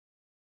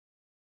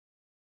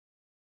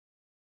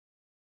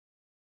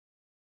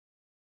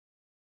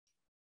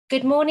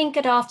Good morning,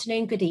 good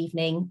afternoon, good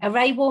evening. A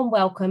very warm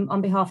welcome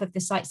on behalf of the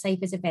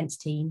Sightsavers events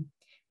team.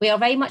 We are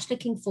very much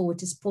looking forward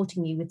to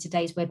supporting you with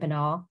today's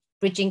webinar,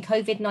 Bridging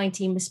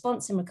COVID-19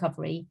 Response and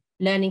Recovery,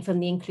 Learning from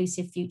the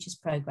Inclusive Futures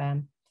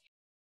Programme.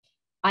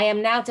 I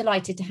am now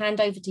delighted to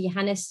hand over to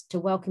Johannes to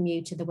welcome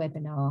you to the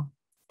webinar.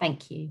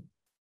 Thank you.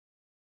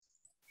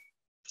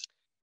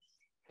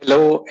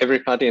 Hello,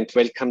 everybody, and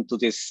welcome to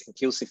this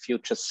Inclusive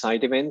Futures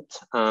side event.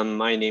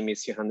 My name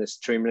is Johannes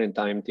Trümel, and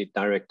I'm the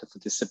Director for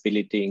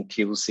Disability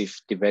Inclusive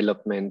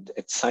Development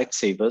at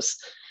Sightsavers.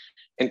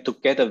 And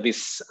together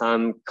with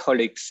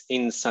colleagues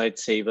in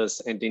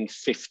Sightsavers and in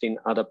 15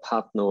 other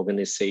partner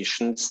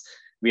organizations,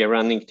 we are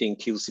running the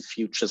Inclusive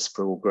Futures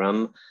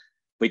program,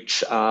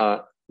 which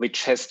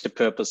has the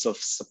purpose of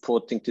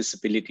supporting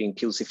disability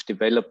inclusive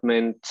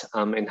development,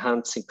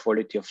 enhancing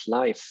quality of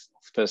life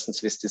of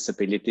persons with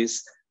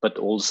disabilities, but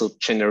also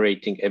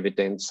generating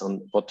evidence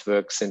on what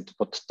works and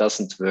what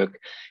doesn't work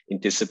in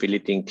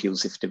disability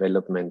inclusive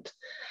development.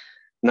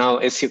 Now,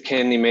 as you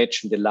can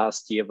imagine, the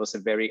last year was a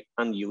very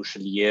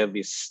unusual year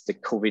with the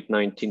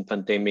COVID-19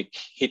 pandemic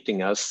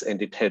hitting us,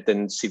 and it had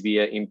a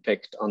severe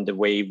impact on the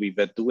way we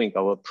were doing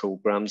our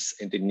programs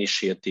and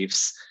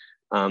initiatives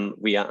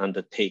we are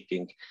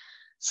undertaking.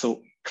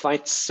 So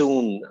quite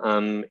soon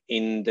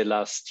in the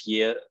last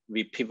year,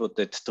 we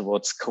pivoted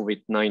towards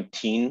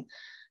COVID-19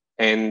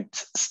 and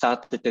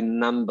started a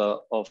number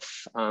of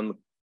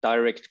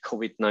direct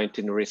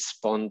COVID-19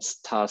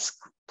 response task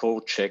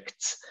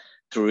projects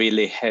to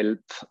really help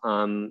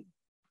to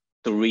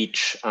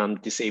reach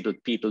disabled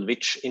people,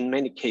 which in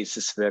many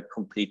cases were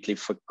completely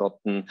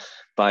forgotten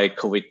by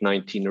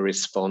COVID-19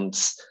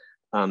 response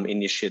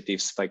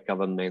initiatives by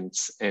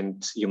governments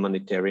and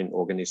humanitarian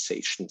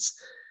organizations.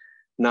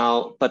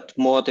 Now, but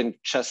more than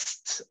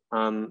just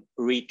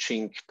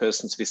reaching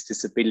persons with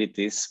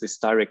disabilities with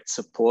direct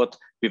support,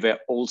 we were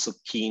also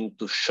keen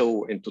to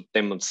show and to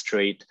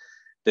demonstrate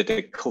that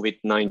a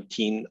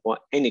COVID-19 or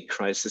any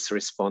crisis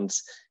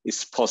response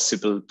is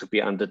possible to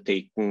be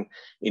undertaken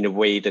in a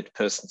way that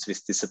persons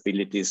with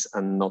disabilities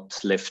are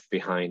not left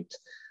behind.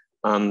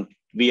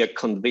 We are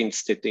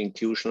convinced that the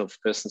inclusion of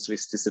persons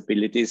with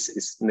disabilities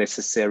is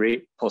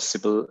necessary,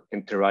 possible,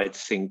 and the right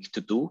thing to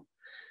do.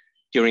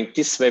 During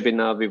this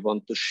webinar, we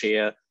want to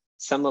share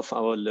some of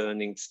our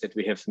learnings that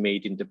we have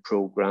made in the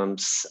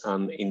programs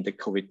in the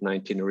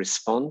COVID-19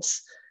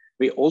 response.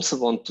 We also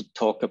want to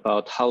talk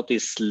about how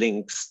this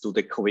links to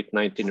the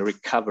COVID-19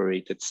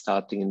 recovery that's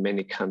starting in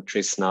many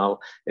countries now,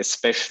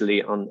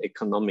 especially on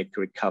economic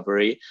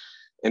recovery,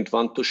 and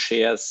want to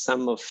share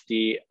some of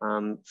the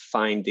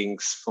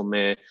findings from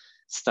a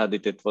study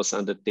that was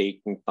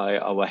undertaken by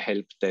our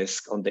help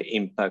desk on the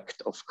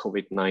impact of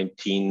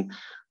COVID-19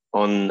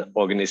 on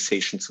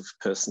organizations of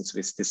persons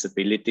with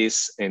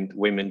disabilities and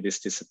women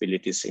with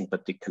disabilities in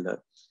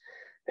particular.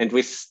 And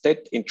with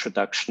that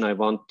introduction, I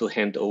want to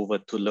hand over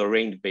to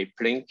Lorraine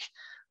Weblink,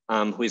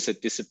 who is a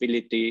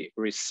disability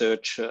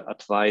researcher,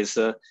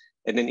 advisor,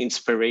 and an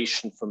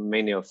inspiration for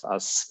many of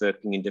us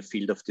working in the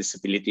field of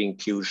disability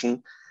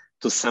inclusion,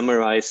 to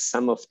summarize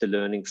some of the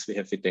learnings we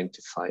have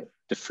identified.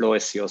 The floor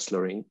is yours,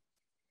 Lorraine.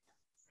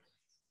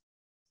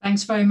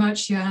 Thanks very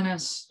much,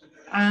 Johannes,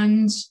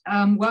 and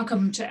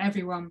welcome to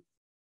everyone.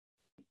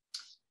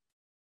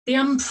 The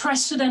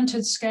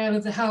unprecedented scale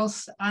of the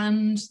health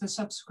and the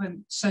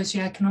subsequent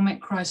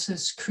socioeconomic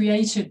crisis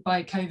created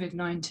by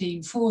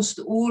COVID-19 forced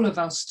all of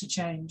us to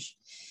change.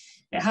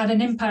 It had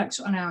an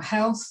impact on our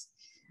health,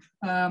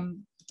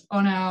 on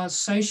our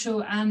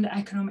social and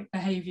economic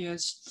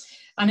behaviours,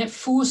 and it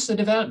forced the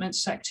development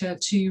sector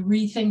to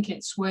rethink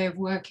its way of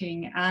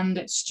working and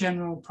its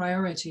general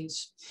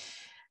priorities.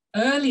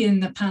 Early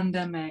in the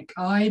pandemic,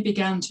 I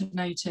began to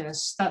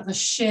notice that the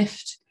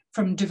shift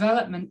from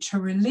development to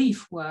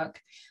relief work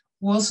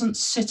wasn't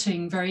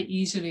sitting very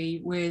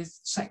easily with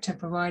sector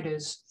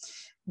providers.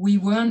 We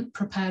weren't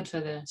prepared for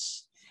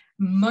this.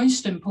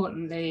 Most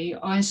importantly,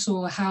 I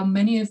saw how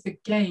many of the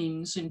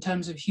gains in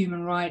terms of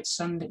human rights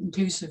and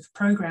inclusive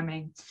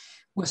programming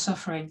were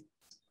suffering.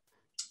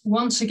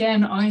 Once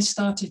again, I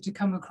started to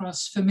come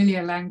across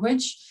familiar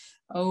language.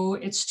 Oh,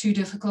 it's too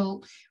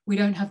difficult. We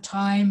don't have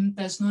time.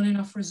 There's not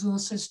enough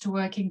resources to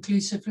work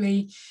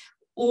inclusively.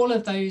 All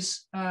of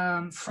those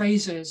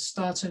phrases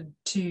started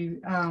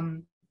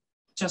to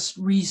just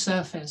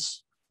resurface.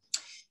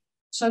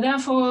 So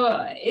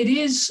therefore, it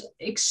is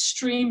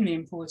extremely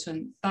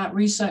important that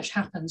research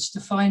happens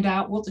to find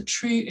out what the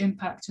true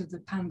impact of the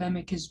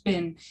pandemic has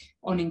been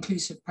on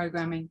inclusive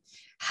programming.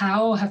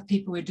 How have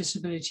people with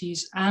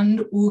disabilities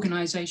and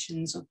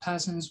organizations of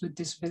persons with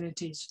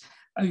disabilities,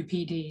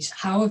 OPDs,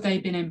 how have they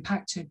been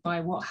impacted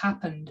by what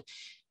happened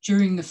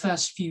during the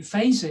first few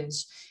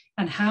phases?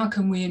 And how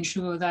can we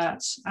ensure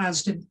that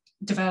as the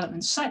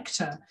development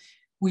sector,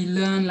 we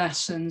learn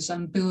lessons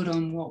and build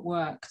on what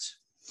worked?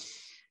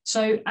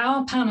 So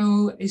our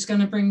panel is going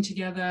to bring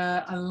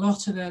together a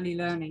lot of early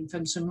learning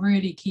from some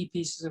really key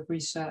pieces of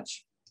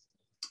research.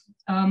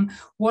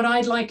 What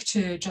I'd like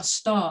to just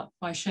start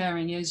by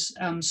sharing is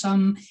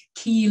some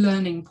key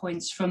learning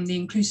points from the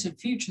Inclusive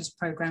Futures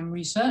Programme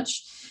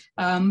research,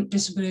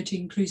 Disability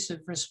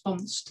Inclusive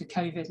Response to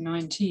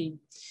COVID-19.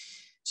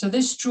 So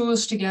this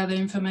draws together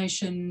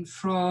information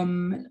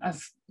from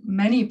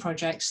many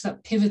projects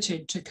that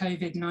pivoted to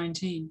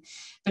COVID-19,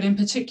 but in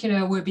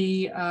particular we'll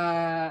be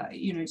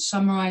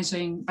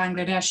summarising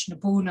Bangladesh,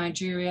 Nepal,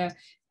 Nigeria,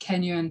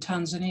 Kenya and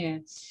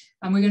Tanzania.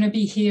 And we're going to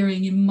be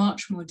hearing in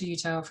much more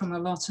detail from a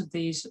lot of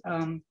these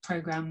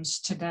programs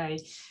today,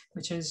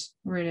 which is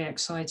really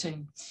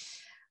exciting.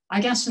 I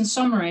guess in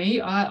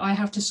summary, I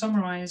have to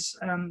summarize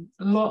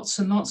lots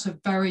and lots of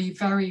very,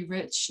 very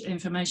rich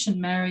information.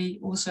 Mary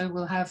also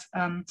will have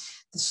the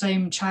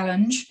same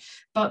challenge,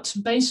 but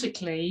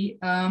basically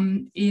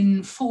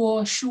in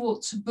 4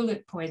 short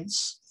bullet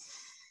points,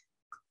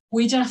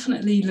 we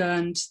definitely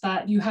learned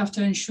that you have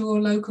to ensure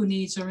local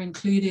needs are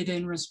included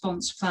in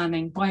response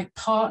planning by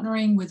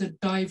partnering with a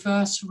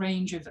diverse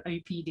range of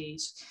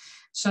OPDs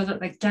so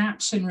that the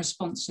gaps in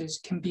responses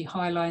can be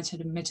highlighted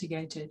and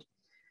mitigated.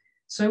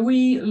 So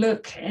we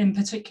look in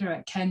particular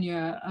at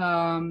Kenya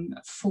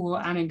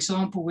for an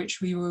example, which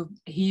we will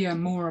hear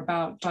more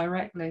about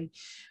directly.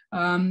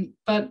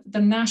 But the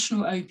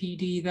national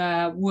OPD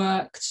there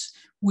worked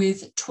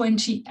with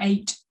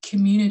 28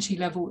 community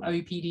level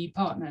OPD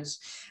partners.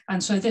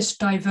 And so this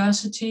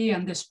diversity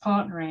and this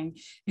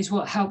partnering is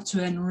what helped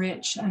to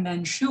enrich and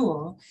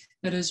ensure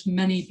that as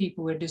many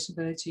people with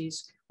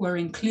disabilities were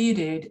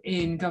included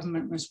in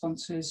government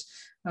responses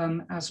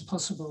as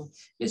possible.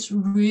 It's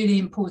really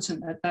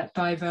important that that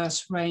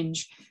diverse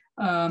range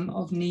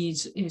of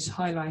needs is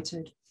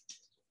highlighted.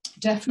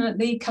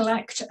 Definitely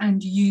collect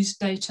and use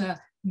data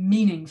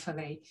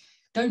meaningfully.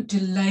 Don't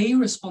delay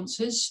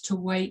responses to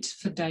wait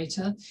for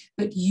data,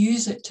 but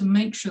use it to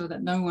make sure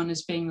that no one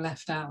is being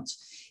left out.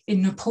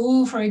 In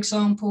Nepal, for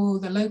example,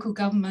 the local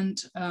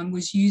government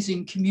was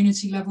using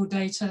community level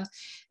data.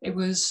 It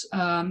was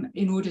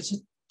in order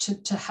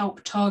to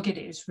help target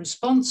its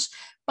response,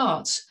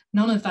 but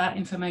none of that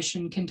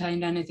information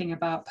contained anything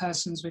about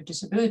persons with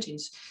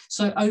disabilities.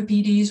 So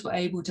OPDs were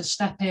able to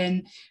step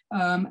in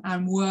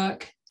and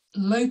work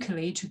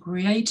locally to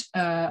create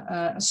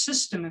a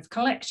system of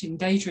collecting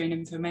data and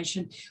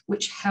information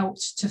which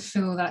helped to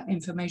fill that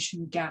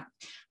information gap.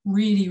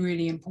 Really,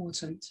 really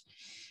important.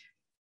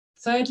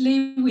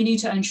 Thirdly, we need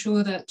to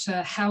ensure that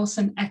health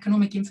and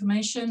economic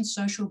information,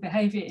 social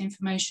behaviour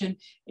information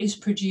is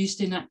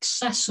produced in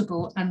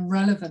accessible and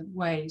relevant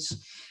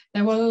ways.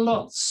 There were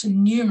lots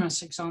and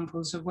numerous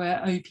examples of where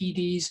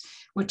OPDs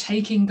were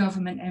taking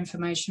government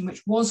information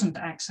which wasn't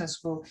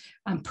accessible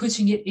and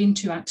putting it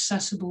into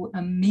accessible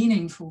and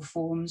meaningful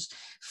forms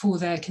for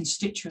their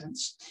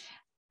constituents.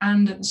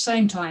 And at the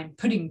same time,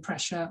 putting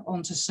pressure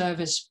onto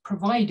service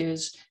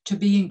providers to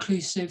be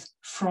inclusive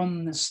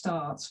from the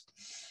start.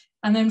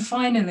 And then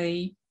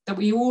finally, that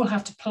we all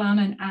have to plan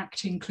and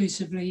act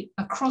inclusively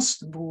across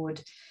the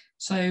board.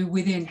 So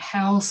within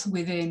health,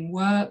 within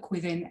work,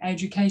 within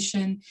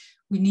education,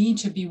 we need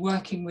to be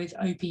working with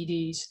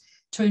OPDs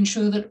to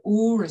ensure that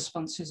all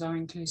responses are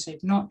inclusive,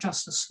 not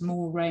just a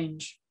small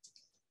range.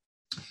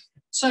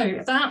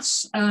 So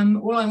that's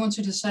all I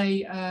wanted to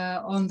say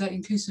on the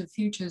Inclusive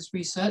Futures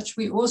research.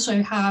 We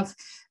also have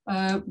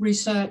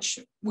research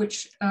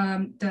which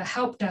the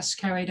help desk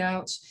carried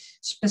out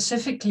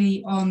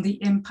specifically on the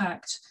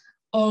impact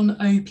on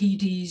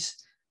OPDs,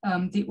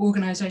 the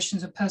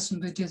organisations of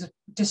persons with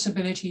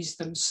disabilities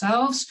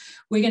themselves.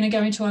 We're going to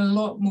go into a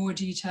lot more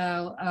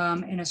detail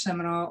in a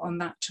seminar on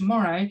that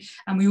tomorrow.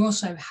 And we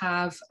also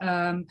have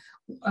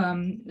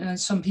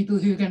some people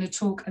who are going to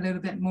talk a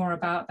little bit more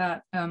about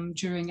that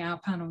during our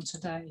panel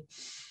today.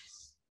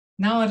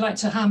 Now I'd like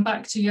to hand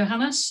back to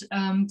Johannes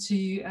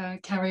to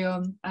carry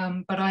on,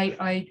 but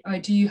I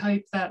do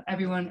hope that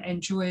everyone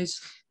enjoys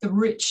the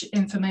rich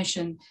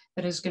information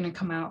that is going to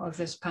come out of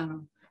this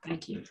panel.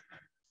 Thank you.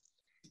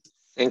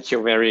 Thank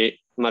you very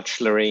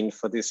much, Lorraine,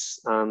 for this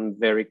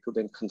very good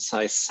and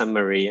concise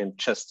summary. And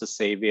just to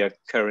say, we are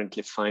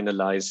currently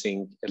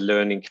finalizing a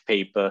learning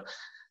paper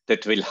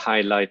that will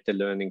highlight the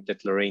learning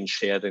that Lorraine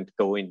shared and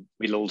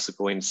will also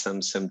go in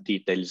some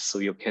details, so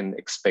you can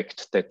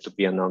expect that to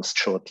be announced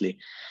shortly.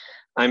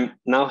 I'm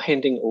now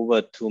handing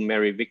over to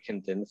Mary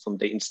Wickenden from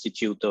the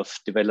Institute of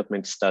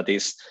Development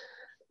Studies,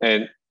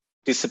 a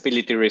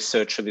disability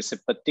researcher with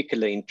a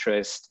particular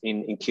interest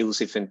in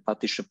inclusive and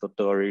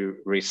participatory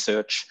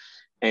research.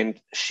 And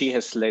she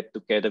has led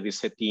together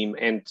with her team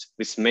and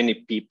with many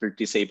people,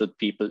 disabled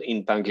people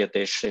in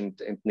Bangladesh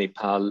and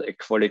Nepal, a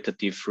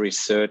qualitative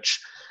research,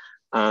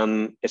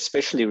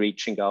 especially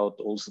reaching out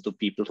also to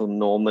people who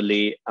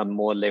normally are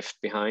more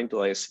left behind,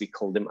 or as we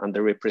call them,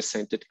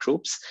 underrepresented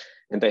groups.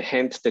 And I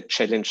hand the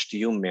challenge to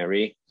you,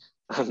 Mary,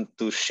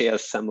 to share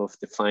some of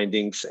the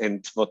findings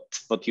and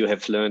what you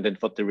have learned and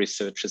what the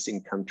researchers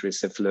in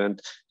countries have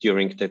learned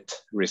during that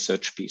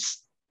research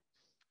piece.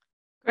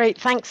 Great,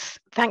 thanks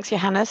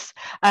Johannes.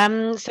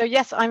 So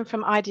yes, I'm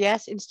from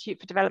IDS,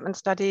 Institute for Development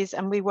Studies,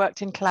 and we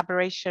worked in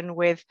collaboration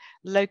with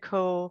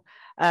local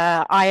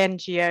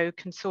INGO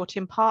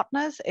consortium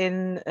partners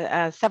in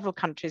several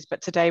countries,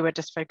 but today we're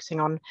just focusing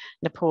on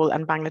Nepal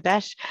and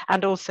Bangladesh,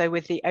 and also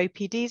with the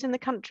OPDs in the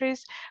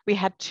countries. We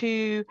had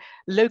 2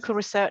 local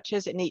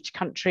researchers in each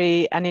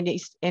country, and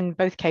in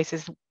both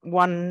cases,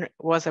 one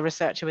was a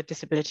researcher with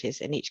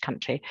disabilities in each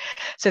country.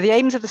 So the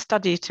aims of the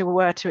study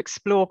were to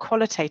explore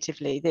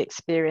qualitatively the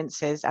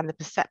experiences and the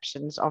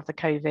perceptions of the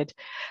COVID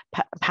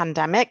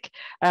pandemic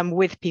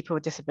with people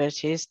with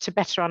disabilities, to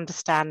better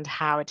understand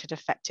how it had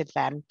affected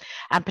them,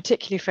 and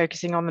particularly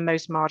focusing on the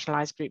most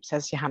marginalized groups,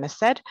 as Johannes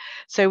said.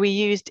 So we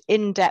used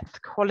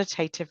in-depth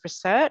qualitative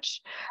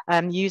research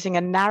using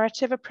a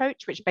narrative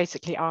approach, which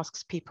basically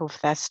asks people for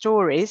their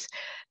stories,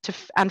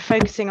 and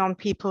focusing on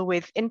people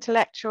with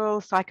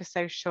intellectual,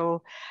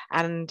 psychosocial,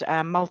 and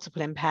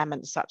multiple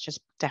impairments such as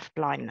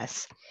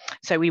deafblindness.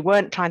 So we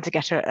weren't trying to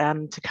get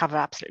to cover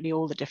absolutely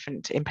all the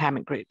different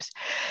impairment groups.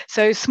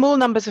 So small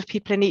numbers of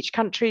people in each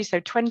country, so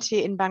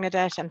 20 in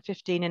Bangladesh and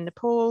 15 in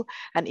Nepal,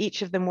 and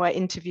each of them were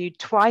interviewed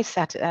twice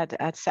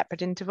at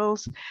separate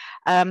intervals.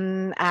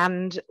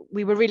 And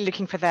we were really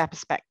looking for their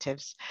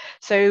perspectives.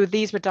 So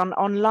these were done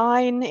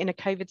online in a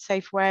COVID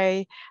safe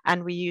way,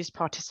 and we used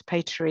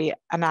participatory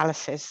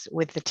analysis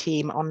with the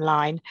team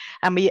online.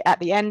 And at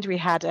the end, we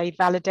had a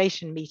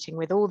validation meeting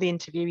with all the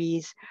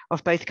interviewees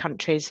of both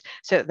countries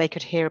so that they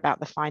could hear about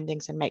the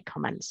findings and make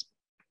comments.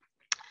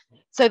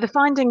 So the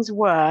findings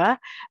were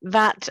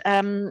that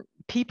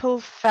people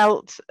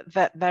felt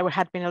that there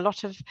had been a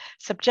lot of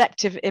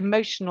subjective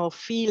emotional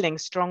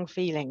feelings, strong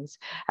feelings,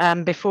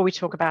 before we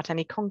talk about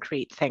any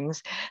concrete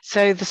things.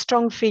 So the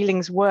strong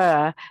feelings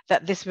were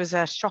that this was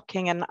a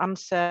shocking and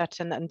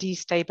uncertain and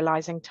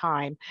destabilizing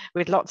time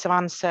with lots of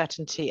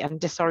uncertainty and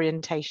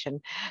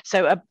disorientation.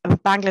 So a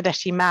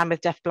Bangladeshi man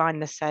with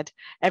deafblindness said,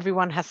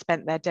 "Everyone has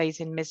spent their days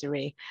in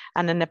misery."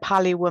 And a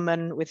Nepali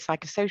woman with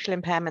psychosocial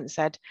impairment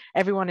said,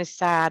 "Everyone is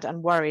sad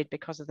and worried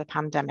because of the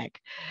pandemic."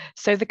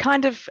 So the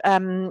kind of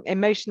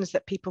emotions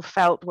that people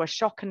felt were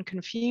shock and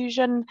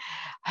confusion,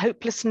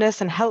 hopelessness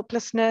and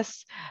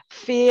helplessness,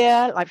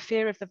 fear, like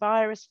fear of the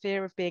virus,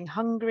 fear of being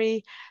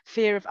hungry,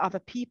 fear of other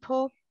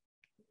people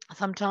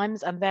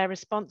sometimes and their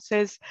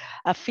responses,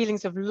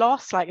 feelings of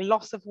loss, like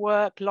loss of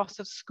work, loss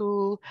of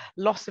school,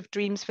 loss of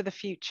dreams for the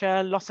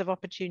future, loss of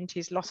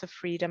opportunities, loss of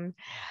freedom,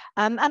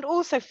 and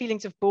also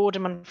feelings of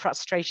boredom and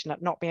frustration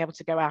at not being able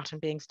to go out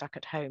and being stuck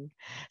at home.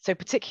 So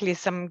particularly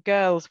some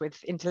girls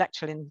with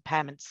intellectual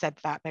impairments said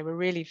that they were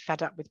really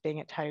fed up with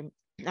being at home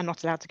and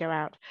not allowed to go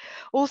out.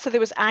 Also, there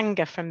was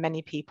anger from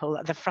many people,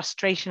 the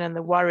frustration and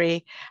the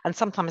worry, and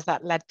sometimes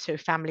that led to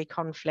family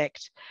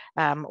conflict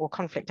or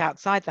conflict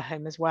outside the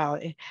home as well,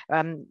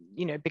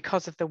 you know,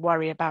 because of the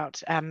worry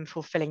about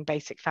fulfilling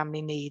basic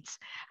family needs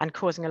and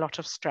causing a lot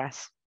of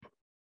stress.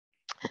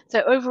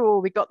 So overall,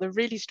 we got the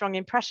really strong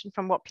impression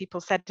from what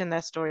people said in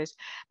their stories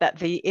that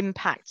the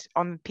impact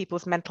on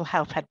people's mental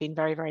health had been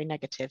very, very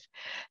negative.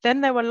 Then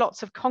there were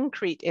lots of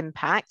concrete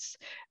impacts,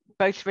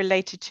 both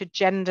related to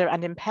gender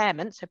and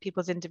impairment, so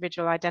people's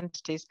individual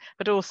identities,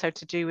 but also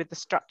to do with the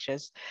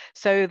structures.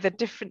 So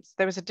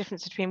there was a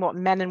difference between what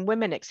men and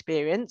women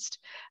experienced.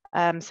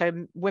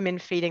 So women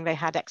feeling they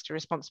had extra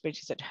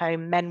responsibilities at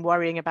home, men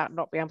worrying about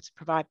not being able to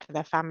provide for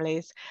their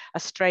families, a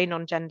strain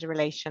on gender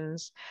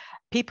relations.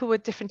 People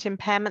with different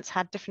impairments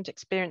had different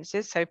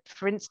experiences. So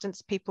for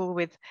instance, people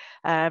with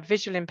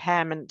visual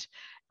impairment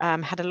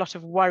had a lot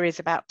of worries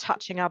about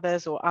touching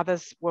others, or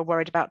others were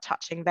worried about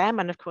touching them.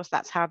 And of course,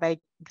 that's how they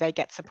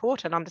get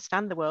support and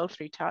understand the world,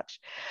 through touch.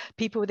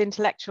 People with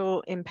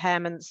intellectual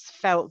impairments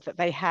felt that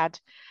they had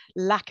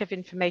lack of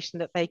information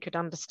that they could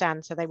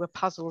understand. So they were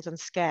puzzled and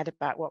scared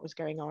about what was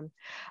going on.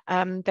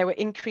 There were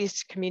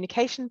increased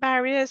communication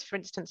barriers, for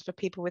instance, for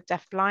people with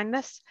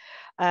deafblindness,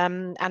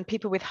 and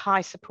people with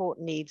high support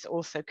needs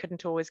also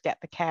couldn't always get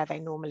the care they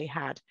normally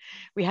had.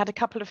 We had a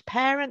couple of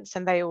parents,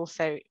 and they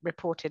also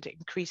reported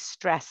increased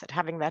stress at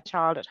having their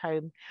child at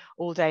home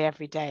all day,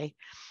 every day.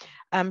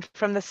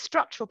 From the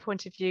structural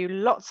point of view,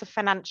 lots of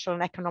financial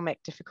and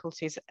economic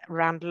difficulties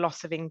around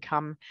loss of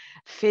income,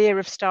 fear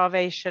of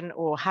starvation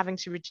or having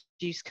to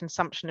reduce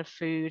consumption of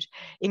food,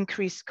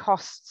 increased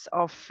costs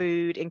of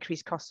food,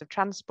 increased costs of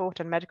transport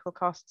and medical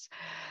costs.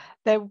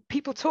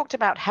 People talked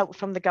about help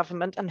from the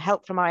government and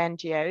help from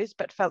INGOs,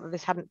 but felt that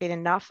this hadn't been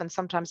enough, and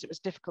sometimes it was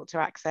difficult to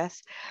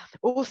access.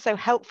 Also,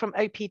 help from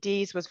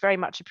OPDs was very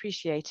much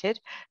appreciated.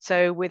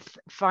 So with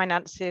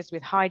finances,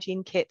 with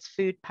hygiene kits,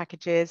 food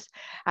packages,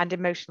 and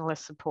emotional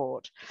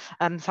support.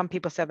 Some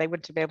people said they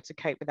wouldn't be able to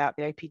cope without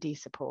the OPD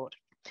support.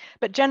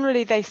 But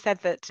generally, they said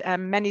that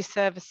many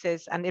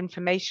services and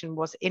information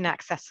was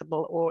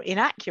inaccessible or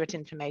inaccurate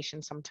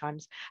information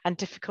sometimes, and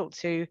difficult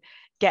to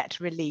get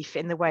relief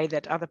in the way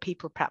that other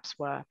people perhaps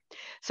were.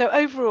 So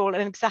overall,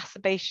 an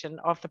exacerbation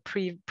of the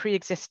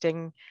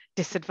pre-existing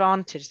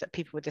disadvantage that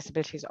people with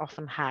disabilities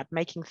often had,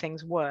 making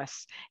things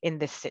worse in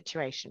this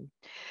situation.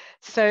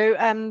 So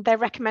their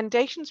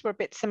recommendations were a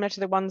bit similar to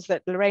the ones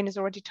that Lorraine has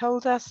already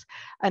told us: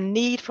 a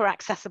need for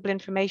accessible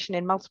information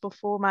in multiple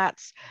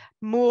formats,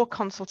 more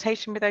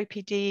consultation with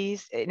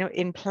OPDs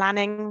in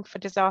planning for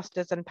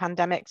disasters and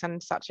pandemics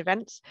and such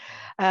events,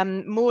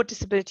 more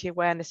disability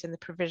awareness in the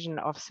provision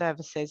of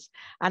services,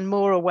 and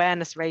more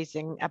awareness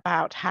raising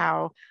about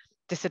how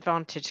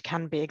disadvantage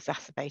can be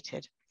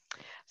exacerbated.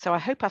 So I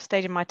hope I've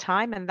stayed in my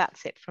time, and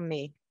that's it from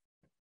me.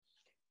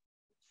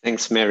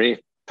 Thanks,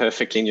 Mary.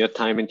 Perfectly in your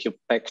time, and you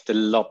packed a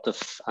lot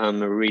of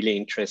really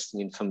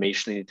interesting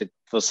information. It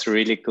was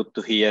really good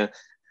to hear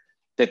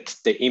that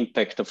the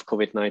impact of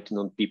COVID-19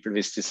 on people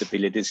with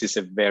disabilities is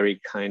a very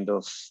kind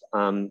of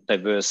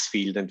diverse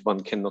field, and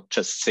one cannot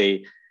just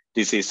say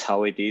this is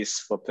how it is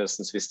for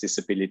persons with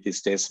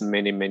disabilities. There's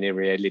many, many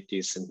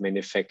realities and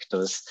many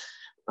factors,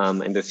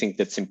 and I think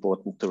that's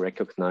important to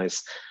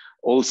recognize.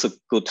 Also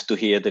good to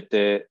hear that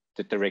the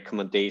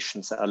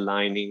recommendations are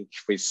aligning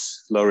with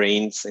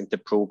Lorraine's and the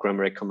program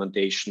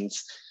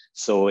recommendations.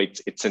 So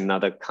it's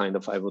another kind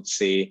of, I would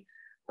say,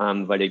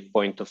 valid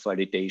point of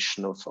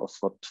validation of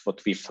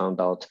what we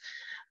found out.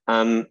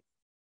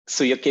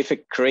 So you gave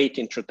a great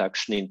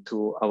introduction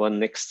into our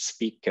next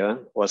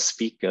speaker or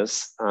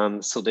speakers.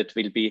 So that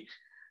will be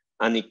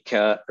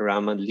Annika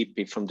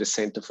Raman-Lippi from the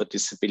Center for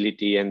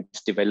Disability and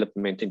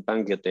Development in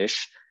Bangladesh.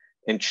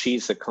 And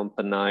she's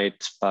accompanied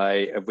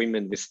by a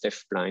woman with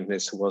deaf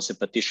blindness who was a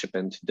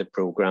participant in the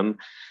program.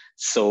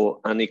 So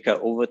Annika,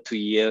 over to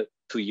you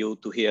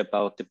to hear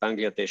about the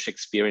Bangladesh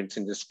experience,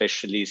 and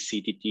especially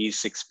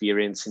CDD's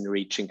experience in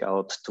reaching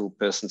out to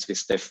persons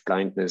with deaf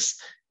blindness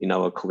in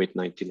our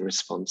COVID-19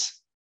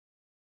 response.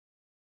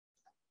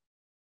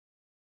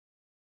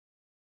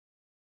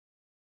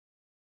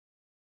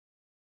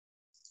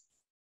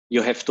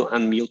 You have to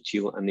unmute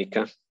you,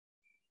 Annika.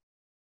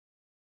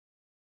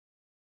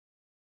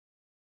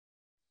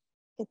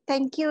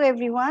 Thank you,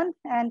 everyone,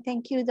 and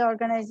thank you, the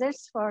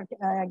organizers, for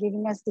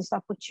giving us this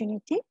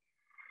opportunity.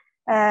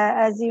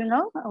 As you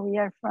know, we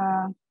are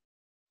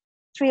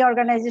three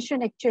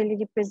organizations actually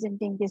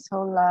representing this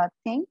whole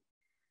thing.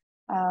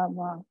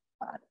 The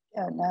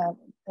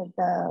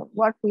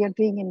work we are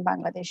doing in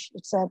Bangladesh,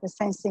 it's the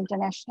Sense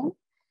International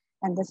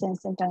and the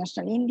Sense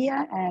International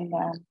India and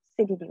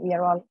CDD. We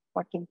are all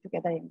working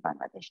together in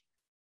Bangladesh.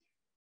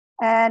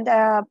 And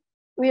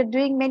we are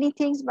doing many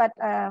things, but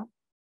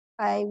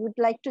I would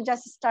like to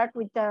just start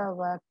with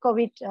the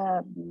COVID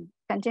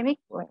pandemic,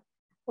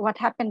 what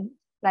happened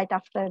right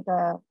after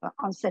the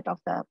onset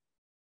of the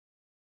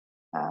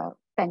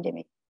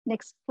pandemic.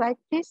 Next slide,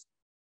 please.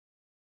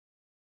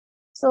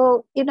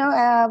 So, you know,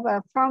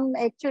 from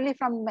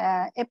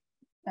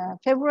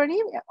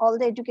February, all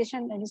the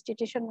educational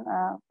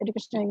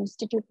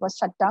institute was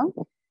shut down.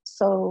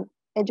 So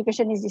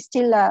education is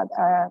still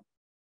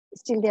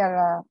they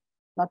are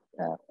not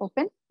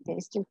open,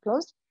 they're still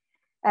closed.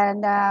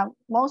 And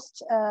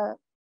most,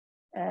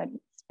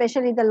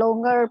 especially the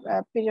longer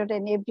period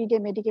and everyday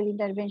medical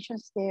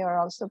interventions, they are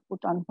also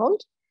put on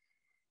hold.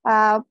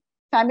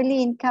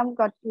 Family income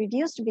got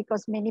reduced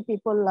because many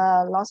people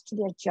lost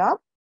their job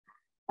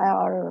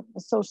or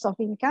source of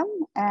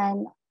income.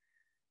 And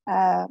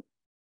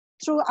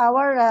through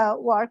our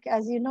work,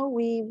 as you know,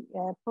 we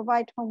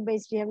provide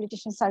home-based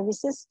rehabilitation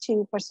services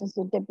to persons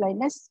with deaf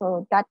blindness.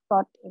 So that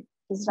got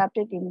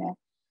disrupted in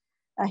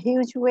a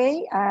huge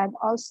way. And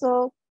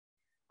also,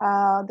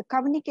 the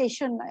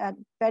communication at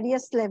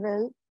various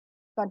levels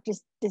got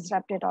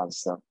disrupted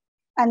also.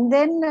 And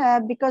then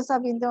because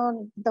of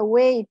the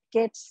way it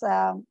gets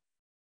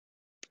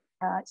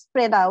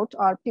spread out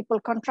or people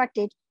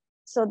contracted,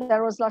 so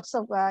there was lots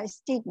of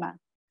stigma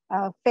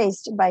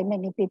faced by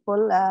many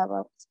people,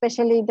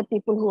 especially the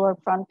people who are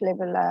front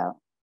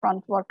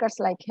workers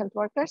like health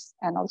workers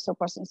and also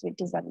persons with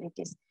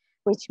disabilities,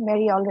 which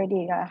Mary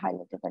already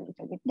highlighted a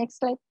little bit. Next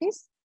slide,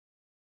 please.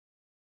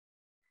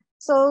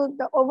 So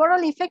the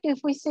overall effect,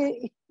 if we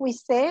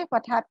say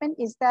what happened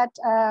is that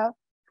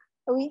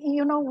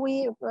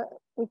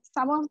with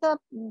some of the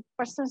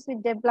persons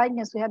with deaf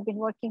blindness, we have been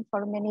working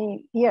for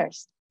many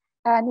years,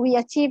 and we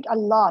achieved a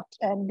lot,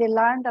 and they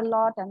learned a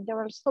lot, and there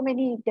were so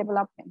many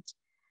developments.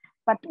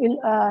 But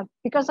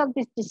because of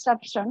this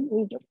disruption,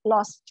 we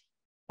lost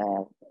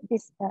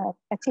these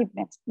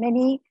achievements.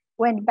 Many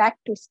went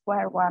back to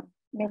square one.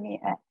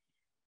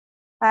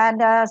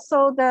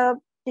 So the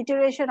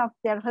deterioration of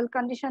their health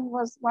condition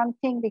was one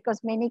thing,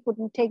 because many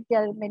couldn't take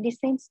their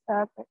medicines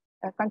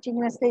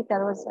continuously.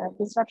 There was a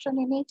disruption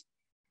in it.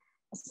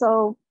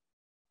 So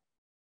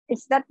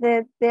it's that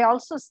they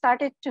also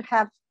started to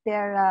have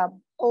their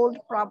old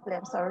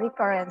problems or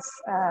recurrence.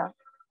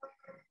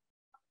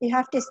 You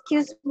have to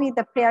excuse me,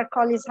 the prayer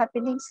call is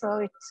happening, so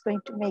it's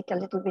going to make a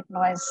little bit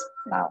noise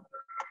now.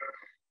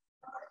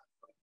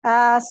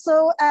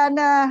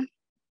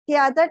 The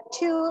other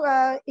two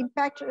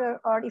impact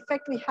or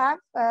effect we have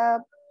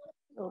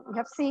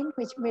seen,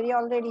 which Mary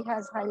already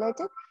has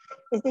highlighted,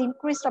 is the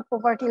increase of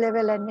poverty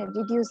level and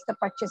reduce the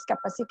purchase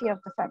capacity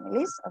of the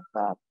families of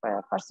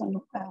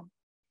person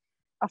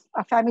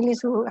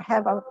families who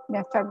have a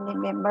family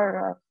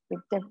member with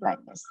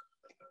deafblindness.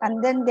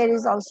 And then there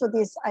is also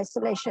this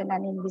isolation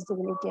and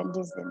invisibility and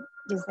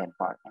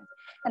disempowerment.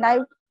 And I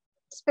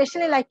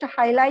especially like to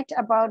highlight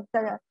about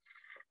the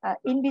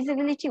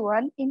invisibility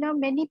one. You know,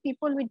 many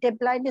people with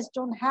deafblindness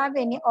don't have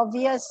any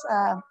obvious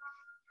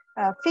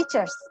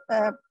features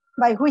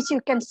by which you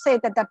can say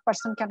that that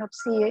person cannot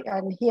see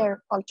and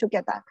hear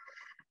altogether.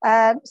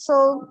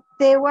 So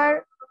they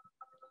were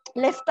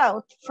left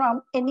out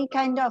from any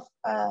kind of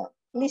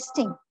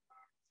listing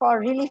for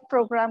relief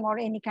program or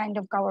any kind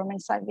of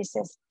government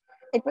services.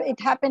 It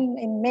happened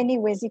in many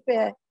ways,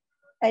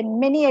 in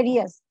many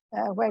areas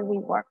where we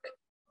work.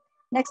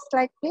 Next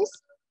slide, please.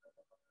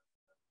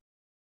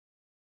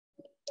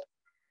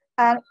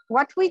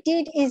 What we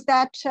did is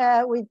that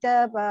with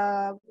the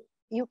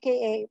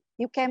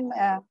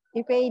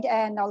UKAID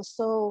and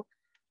also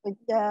with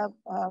the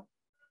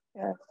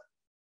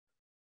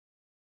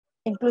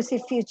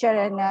Inclusive Future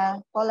and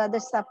all other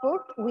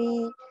support,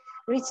 we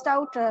reached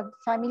out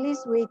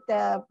families with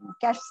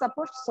cash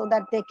support so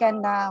that they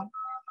can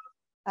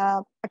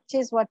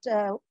purchase what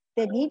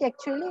they need.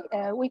 Actually,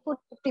 we could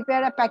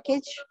prepare a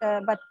package,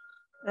 but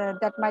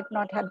that might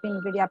not have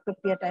been very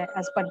appropriate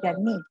as per their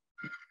need.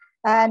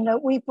 And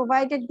we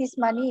provided this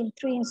money in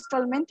 3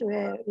 installments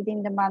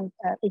within the month,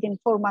 within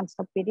 4 months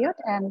of period.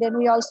 And then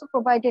we also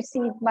provided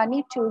seed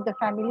money to the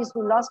families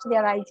who lost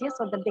their IGA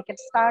so that they can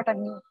start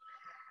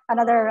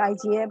another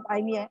IGA.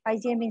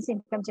 IGA means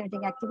income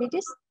generating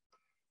activities.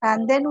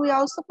 And then we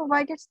also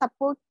provided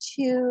support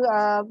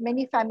to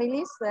many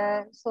families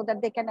so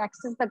that they can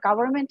access the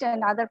government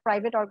and other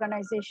private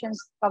organizations'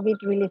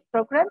 COVID relief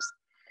programs.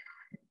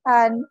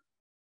 And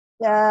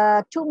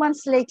 2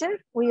 months later,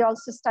 we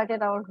also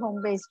started our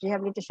home-based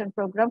rehabilitation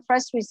program.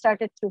 First, we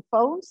started through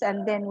phones,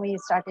 and then we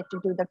started to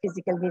do the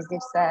physical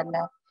visits, and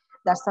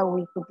that's how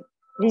we could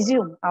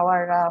resume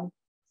our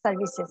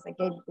services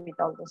again with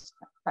all those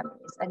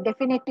families. And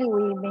definitely,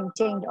 we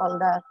maintained all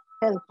the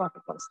health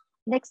protocols.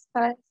 Next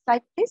slide,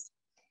 please.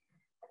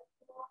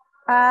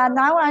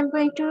 Now I'm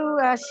going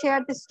to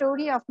share the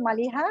story of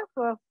Maliha,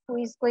 who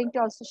is going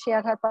to also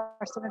share her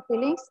personal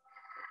feelings.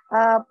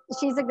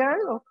 She's a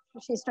girl.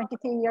 She's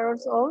 23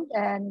 years old,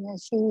 and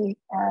she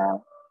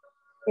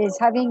is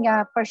having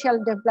a partial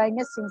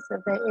deafblindness since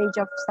the age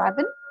of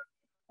 7,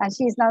 and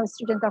she is now a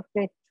student of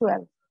grade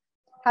 12.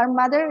 Her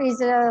mother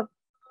is a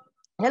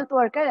health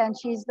worker, and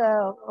she's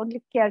the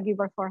only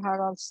caregiver for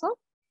her also.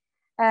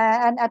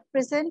 And at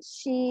present,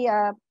 she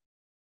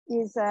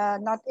is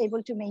not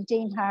able to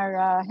maintain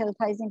her health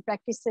hygiene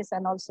practices,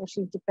 and also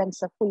she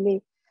depends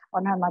fully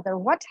on her mother.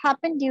 What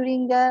happened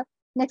during the,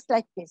 next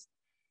slide, please.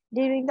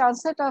 During the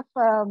onset of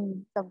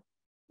the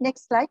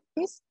next slide,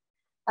 please,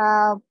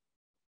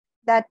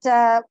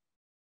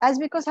 as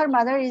because her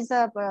mother is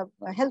a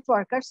health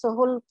worker, so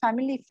whole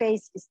family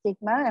faced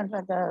stigma, and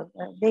the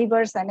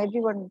neighbors and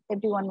everyone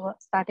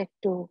started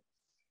to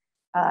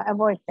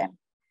avoid them.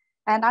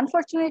 And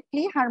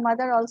unfortunately, her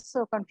mother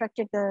also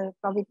contracted the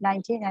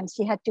COVID-19, and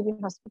she had to be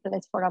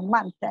hospitalized for a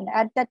month. And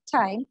at that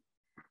time,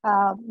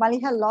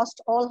 Maliha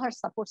lost all her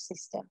support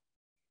system.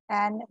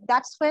 And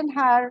that's when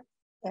her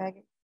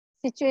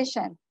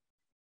situation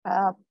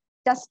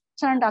just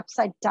turned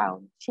upside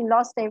down. She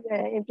lost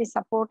every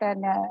support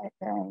and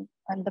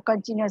the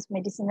continuous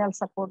medicinal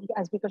support,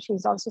 as because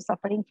she's also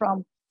suffering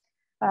from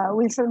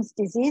Wilson's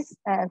disease,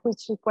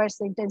 which requires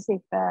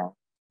intensive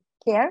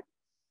care.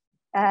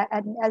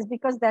 And as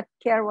because that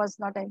care was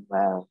not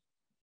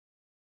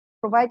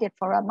provided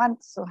for a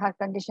month, so her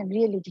condition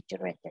really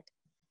deteriorated.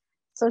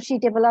 So she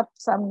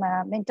developed some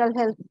mental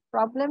health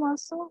problem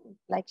also,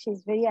 like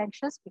she's very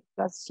anxious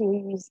because she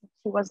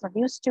was not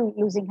used to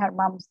using her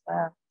mom's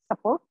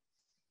support.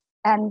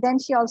 And then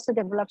she also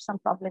developed some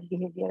problem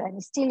behavior,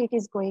 and still it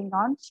is going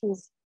on. She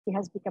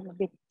has become a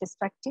bit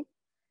destructive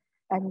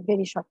and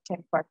very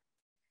short-tempered.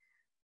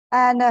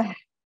 And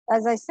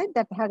as I said,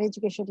 that her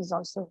education is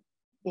also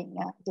being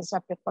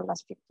disrupted for the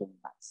last 15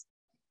 months.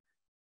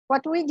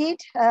 What we did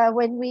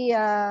when we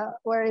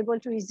were able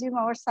to resume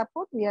our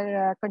support, we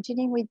are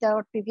continuing with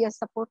our previous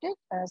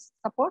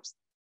supports.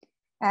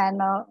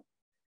 And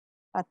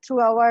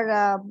through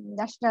our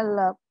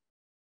National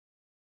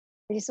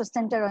Resource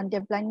Center on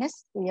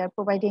Deafblindness, we are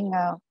providing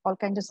all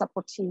kinds of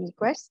support she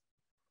requests.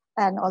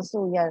 And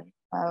also we are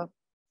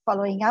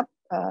following up.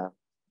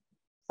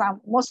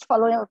 Most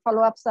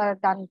follow-ups are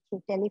done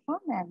through telephone,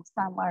 and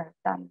some are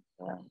done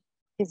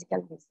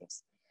physical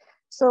visits.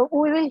 So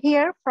we will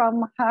hear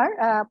from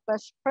her,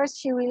 but first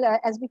she will,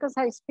 as because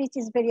her speech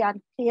is very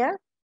unclear,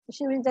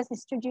 she will just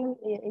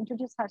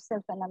introduce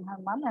herself and her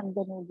mom, and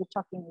then we'll be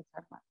talking with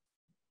her mom.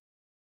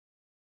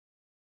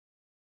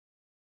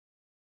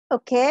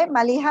 Okay,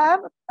 Maliha,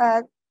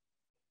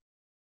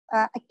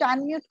 একটা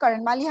unmute করেন।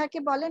 মালিহাকে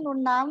বলেন ওর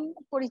নাম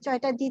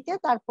পরিচয়টা দিতে,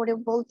 তারপরে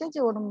বলতে যে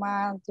ওর মা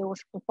যে ওর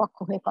পক্ষ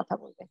হয়ে কথা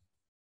বলবে।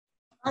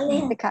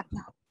 দেখা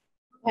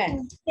হ্যাঁ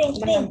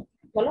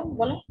বলো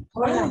বলো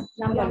আমার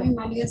নাম বলো। আমি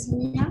মালিয়া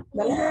সিনিয়া,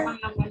 বলো আমার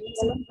নাম মালিয়া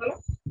সিনিয়া,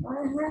 বলো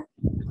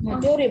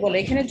জোরে বলো,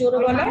 এখানে জোরে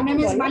বলো।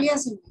 মালিয়া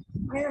সিনিয়া।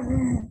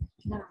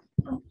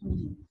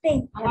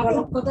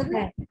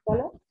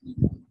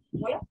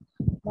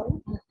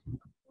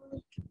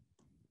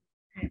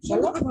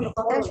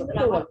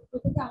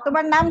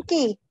 তোমার নাম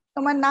কি?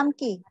 তোমার নাম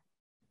কি?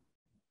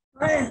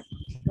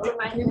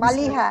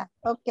 মালিহা।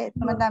 ওকে,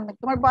 তোমার নাম,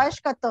 তোমার বয়স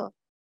কত?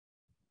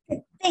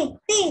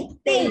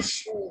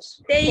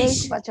 23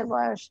 বছর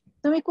বয়স।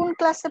 তুমি কোন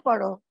ক্লাসে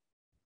পড়ো?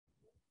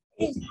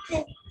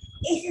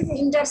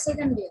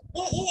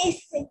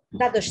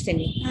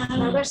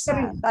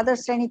 দ্বাদশ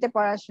শ্রেণীতে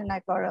পড়াশোনা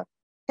করো।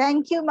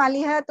 থ্যাংক ইউ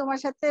মালিহা, তোমার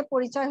সাথে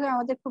পরিচয় হয়ে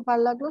আমাদের খুব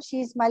ভালো লাগলো। She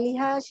is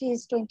Maliha, she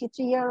is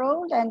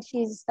 23-year-old and she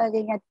is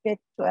studying at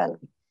grade 12.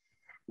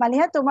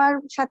 Maliha,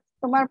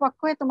 তোমার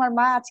পক্ষে তোমার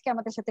মা আজকে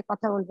আমাদের সাথে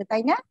কথা বলবে,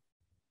 তাই না?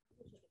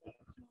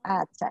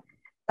 আচ্ছা,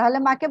 তাহলে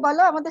মাকে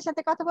বলো আমাদের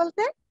সাথে কথা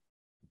বলতে।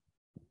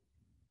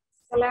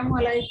 আসসালামু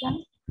আলাইকুম।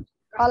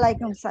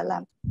 ওয়ালাইকুম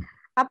সালাম।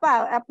 আপা,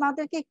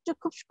 আপনাদেরকে একটু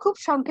খুব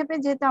সংক্ষেপে,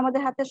 যেহেতু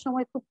আমাদের হাতের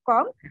সময় খুব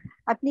কম,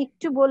 আপনি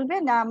একটু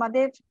বলবেন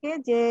আমাদেরকে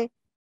যে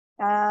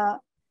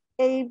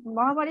এই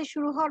মহামারী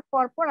শুরু হওয়ার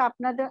পর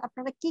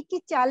আপনারা কি কি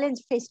চ্যালেঞ্জ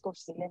ফেস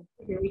করছিলেন,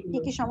 কি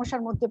কি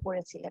সমস্যার মধ্যে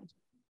পড়েছিলেন,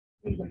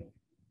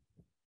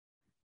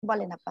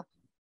 বলেন আপা।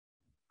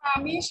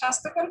 আমি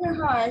স্বাস্থ্যকর্মী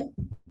হয়,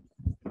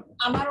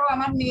 আমারও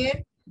আমার মেয়ের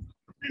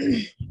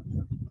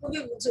খুবই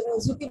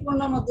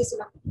ঝুঁকিপূর্ণ মধ্যে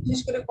ছিলাম,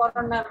 বিশেষ করে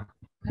করোনার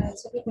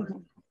ঝুঁকিপূর্ণ।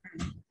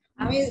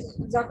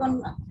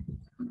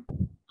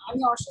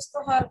 আমি অসুস্থ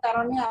হওয়ার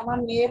কারণে আমার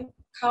মেয়ের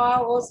খাওয়া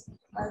ও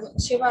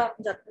সেবা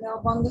যত্ন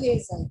বন্ধ হয়ে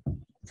যায়,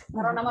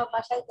 কারণ আমার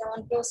বাসায় তেমন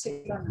কেউ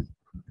ছিল না।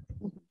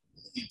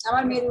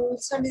 আমার মেয়ের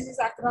উইলসন ডিজিজ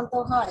আক্রান্ত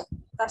হয়,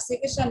 তার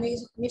চিকিৎসা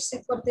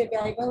নিশ্চিত করতে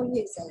ব্যয়বহুল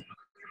হয়ে যায়।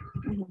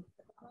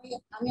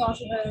 আমি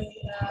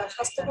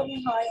স্বাস্থ্যকর্মী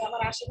হয়,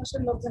 আমার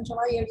আশেপাশের লোকজন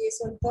সবাই এড়িয়ে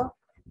চলতো।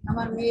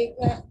 আমার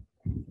মেয়েকে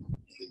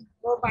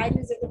ও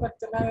বাইরে যেতে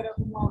পারতো না,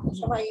 এরকম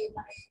সবাই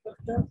মানে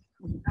করতো।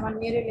 আমার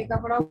মেয়ের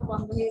লেখাপড়াও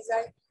বন্ধ হয়ে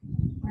যায়।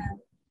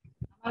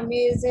 আমার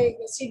মেয়ে যে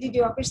সিডিডি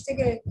অফিস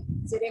থেকে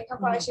যে রেখা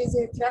পায়, সে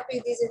যে থেরাপি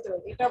দিয়ে যেত,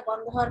 এটা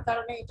বন্ধ হওয়ার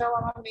কারণে এটাও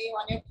আমার মেয়ে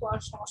অনেক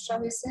সমস্যা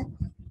হয়েছে।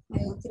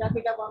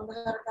 থেরাপিটা বন্ধ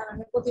হওয়ার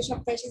কারণে প্রতি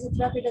সপ্তাহে সে যে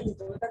থেরাপিটা দিত,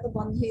 ওটা তো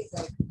বন্ধ হয়ে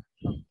যায়।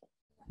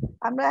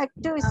 আমরা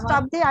একটু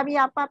স্টপ দিই।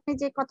 আপনি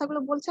যে কথাগুলো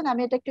বলছেন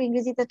আমি এটা একটু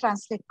ইংরেজিতে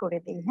ট্রান্সলেট করে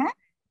দিই। হ্যাঁ,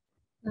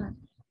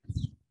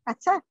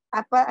 আচ্ছা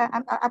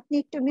আপনি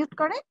একটু মিউট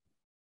করেন,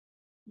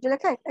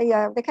 লেখা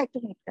একটু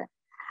মিউট করেন।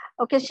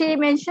 Okay, she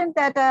mentioned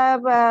that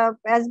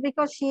as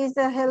because she is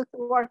a health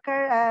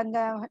worker and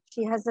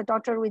she has a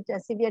daughter with a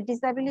severe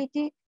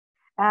disability,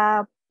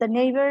 the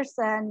neighbors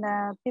and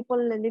people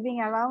living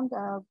around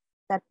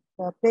that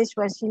place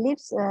where she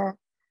lives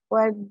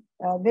were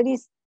very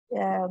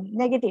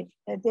negative.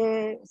 They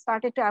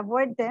started to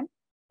avoid them,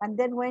 and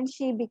then when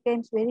she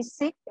became very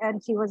sick and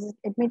she was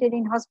admitted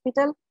in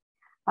hospital,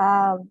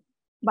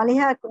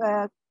 Maliha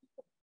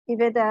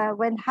even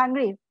went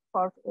hungry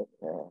for a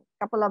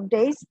couple of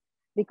days,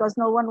 because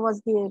no one was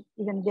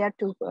even there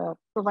to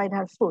provide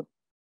her food.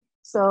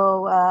 So,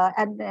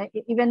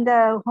 even the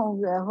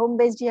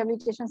home-based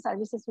rehabilitation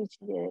services which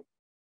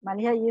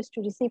Maliha used to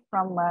receive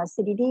from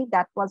CDD,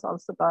 that was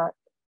also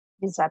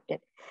disrupted.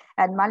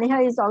 And Maliha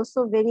is also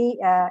very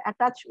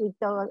attached with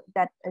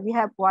that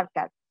rehab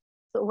worker.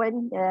 So when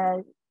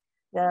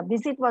the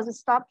visit was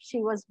stopped, she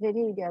was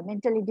very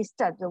mentally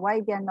disturbed. Why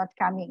they are not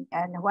coming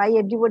and why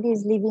everybody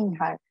is leaving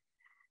her.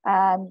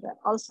 And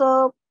also,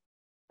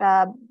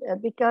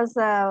 because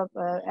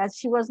as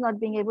she was not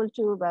being able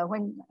to,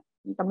 when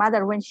the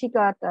mother, when she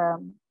got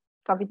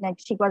COVID-19,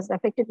 she was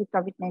affected with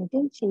COVID-19,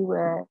 she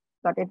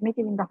got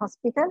admitted in the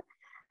hospital.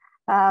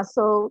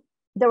 So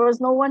there was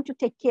no one to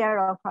take care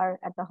of her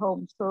at the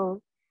home. So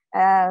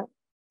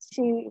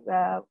she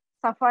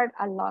suffered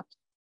a lot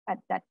at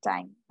that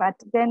time. But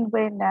then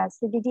when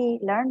CDD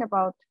learned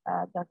about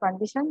the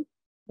condition,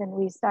 then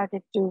we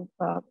started to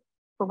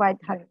provide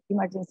her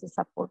emergency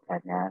support,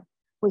 and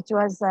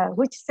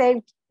which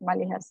saved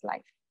Maliha's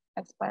life,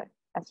 as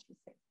she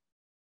said.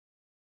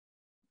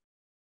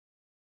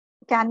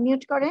 Can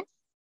mute করেন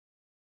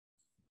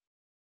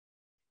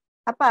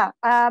আপা।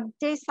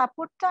 যে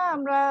সাপোর্টটা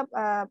আমরা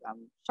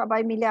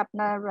সবাই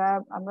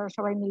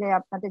মিলে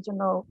আপনাদের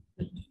জন্য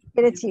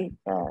পেরেছি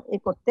এ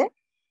করতে,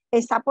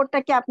 এই সাপোর্টটা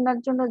কি আপনার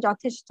জন্য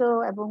যথেষ্ট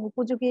এবং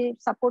উপযোগী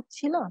সাপোর্ট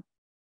ছিল?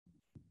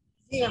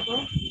 জি আপু,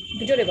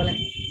 জোরে বলেন।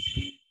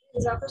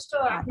 যথেষ্ট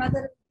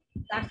আপনাদের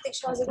আর্থিক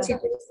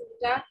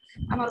সহযোগিতা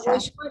আমার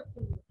ওই সময়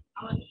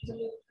আমার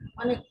জন্য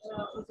অনেক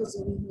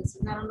উপযোগী হয়েছে,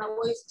 কারণ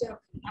ওই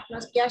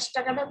আপনার ক্যাশ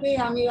টাকাটা পেয়ে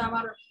আমি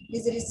আমার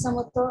নিজের ইচ্ছা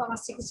মতো আমার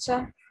চিকিৎসা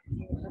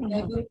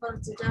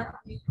যেটা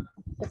আমি।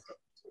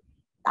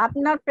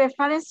 আপনার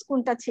প্রেফারেন্স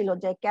কোনটা ছিল,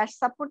 যে ক্যাশ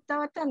সাপোর্ট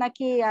দেওয়াটা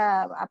নাকি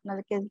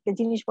আপনাদেরকে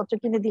জিনিসপত্র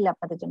কিনে দিলে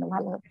আপনাদের জন্য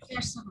ভালো হতো?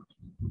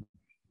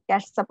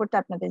 ক্যাশ সাপোর্টটা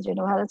আপনাদের জন্য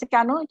ভালো হচ্ছে,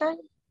 কেন এটা?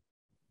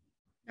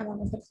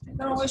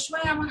 কারণ ওই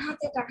সময় আমার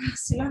হাতে টাকা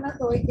ছিল না,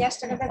 তো ওই ক্যাশ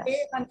টাকাটা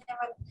পেয়ে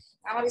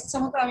আমার ইচ্ছা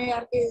মতো আমি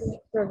আর কি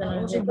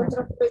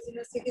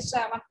প্রয়োজনীয় চিকিৎসা,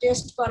 আমার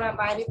টেস্ট করা,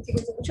 বাইরের থেকে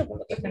যে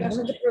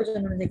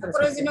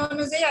প্রয়োজন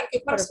অনুযায়ী আর কি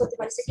খরচ করতে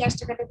পারি, ক্যাশ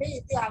টাকাটা পেয়ে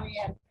এতে আমি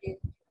আর কি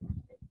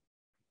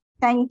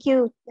থ্যাংক ইউ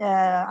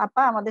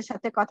আপা আমাদের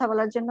সাথে কথা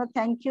বলার জন্য।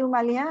 থ্যাংক ইউ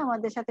মালিয়া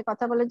আমাদের সাথে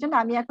কথা বলার জন্য।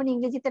 আমি এখন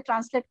ইংরেজিতে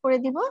ট্রান্সলেট করে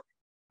দিব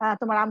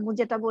তোমার আম্মু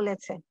যেটা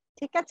বলেছে,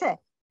 ঠিক আছে?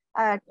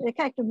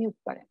 রেখা একটু মিউট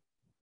করেন।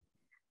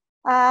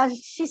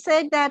 She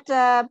said that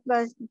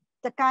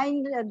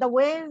the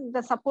way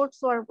the supports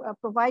were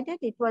provided,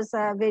 it was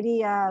very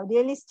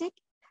realistic,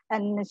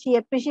 and she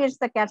appreciates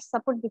the cash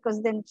support because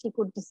then she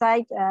could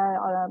decide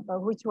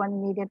which one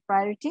needed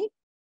priority,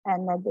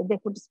 and they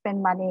could spend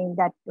money in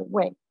that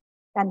way,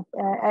 and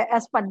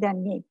as per their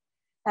need.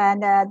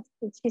 And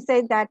she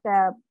said that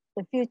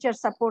the future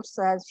supports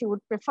she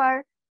would prefer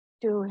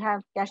to have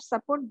cash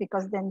support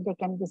because then they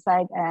can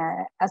decide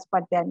as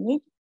per their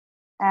need.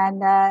 And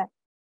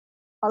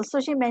also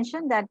she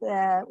mentioned that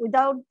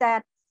without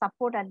that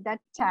support at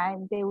that time,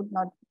 they would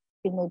not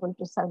been able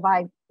to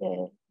survive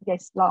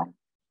this long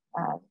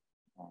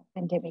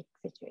pandemic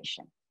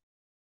situation.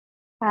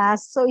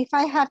 So if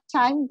I have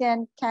time, then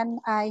can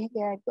I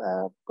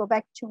go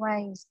back to my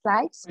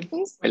slides,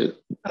 please? Well,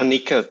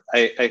 Annika,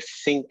 I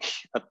think,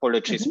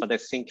 apologies, but I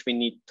think we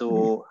need to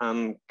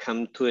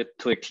come to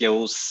a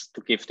close to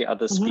give the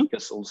other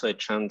speakers also a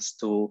chance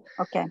to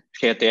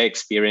share their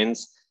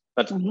experience.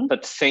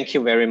 But thank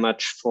you very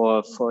much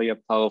for your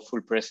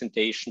powerful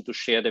presentation, to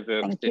share the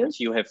work that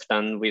you have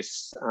done with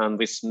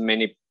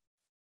many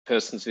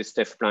persons with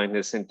deaf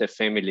blindness and their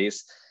families.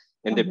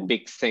 And a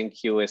big thank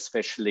you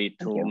especially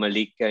to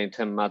Malika and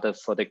her mother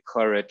for the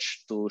courage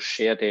to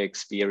share their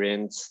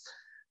experience.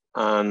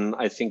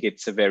 I think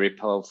it's a very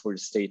powerful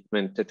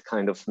statement that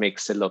kind of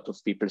makes a lot of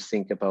people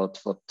think about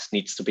what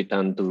needs to be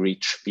done to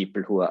reach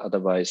people who are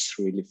otherwise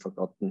really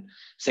forgotten.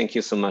 Thank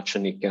you so much,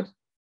 Annika.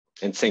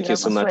 And thank you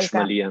so much,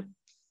 Malia.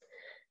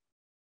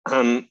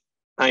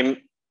 I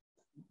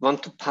want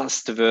to pass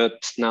the word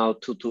now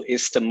to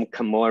Esther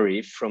Mukamori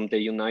from the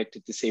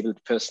United Disabled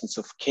Persons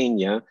of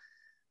Kenya,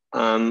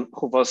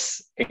 who was,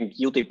 and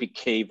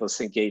UDPK was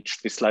engaged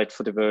with Light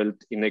for the World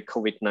in a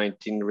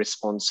COVID-19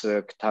 response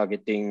work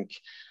targeting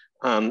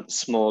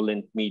small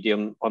and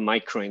medium or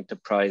micro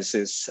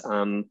enterprises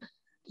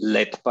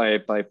led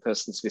by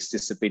persons with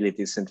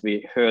disabilities. And we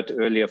heard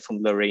earlier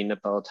from Lorraine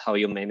about how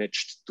you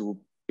managed to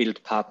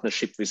build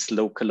partnership with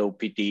local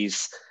OPDs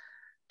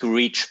to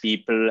reach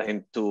people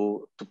and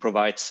to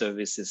provide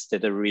services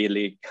that are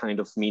really kind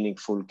of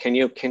meaningful. Can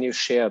you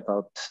share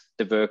about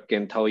the work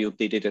and how you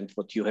did it and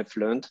what you have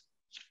learned?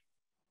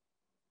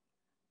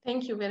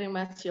 Thank you very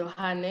much,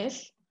 Johannes.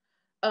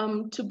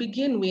 To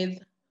begin with,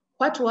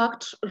 what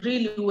worked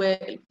really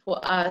well for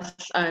us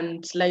and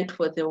Light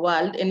for the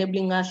World,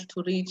 enabling us to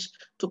reach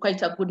to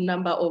quite a good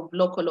number of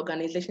local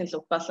organizations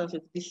of persons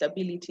with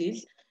disabilities,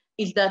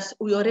 is that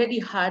we already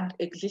had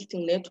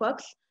existing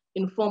networks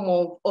in form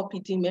of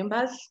OPD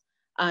members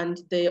and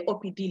the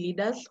OPD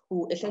leaders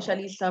who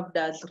essentially served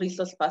as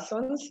resource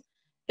persons,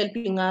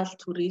 helping us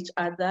to reach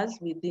others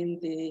within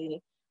the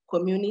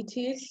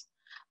communities.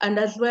 And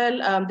as well,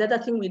 the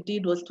other thing we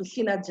did was to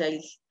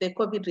synergize the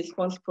COVID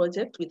response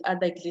project with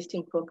other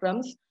existing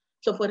programs.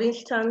 So for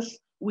instance,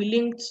 we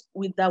linked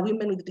with the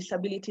Women with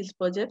Disabilities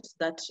project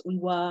that we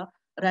were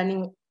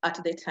running at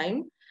the time,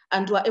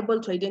 and were able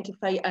to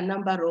identify a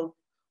number of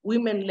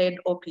women-led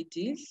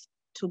OPDs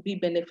to be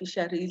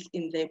beneficiaries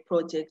in the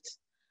project.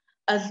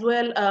 As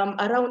well,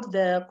 around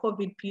the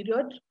COVID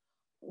period,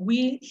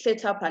 we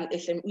set up an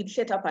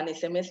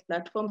SMS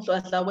platform, so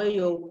as a way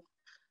of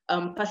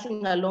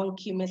passing along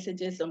key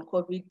messages on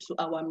COVID to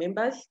our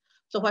members.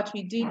 So what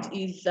we did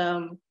is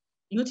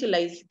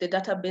utilize the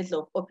database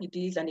of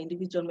OPDs and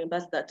individual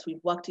members that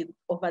we've worked with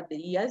over the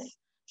years.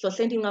 So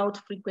sending out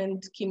frequent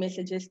key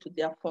messages to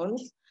their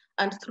phones.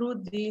 And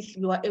through this,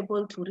 we were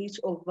able to reach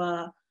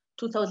over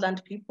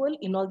 2,000 people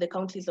in all the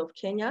counties of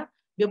Kenya,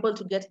 be able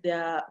to get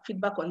their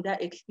feedback on their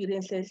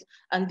experiences.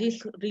 And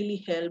this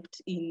really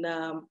helped in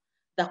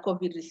the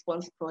COVID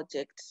response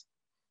project.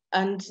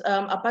 And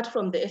apart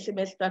from the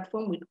SMS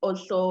platform, we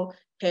also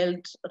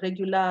held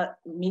regular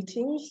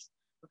meetings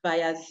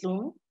via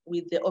Zoom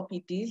with the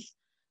OPDs.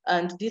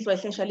 And these were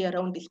essentially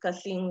around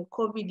discussing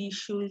COVID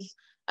issues.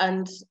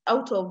 And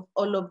out of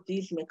all of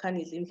these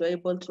mechanisms, we're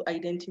able to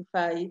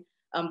identify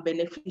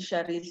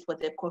beneficiaries for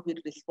the COVID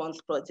response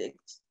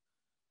project.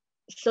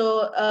 So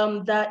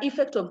the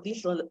effect of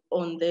this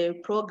on the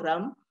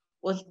program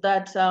was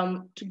that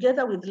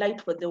together with Light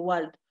for the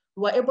World,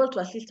 we were able to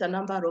assist a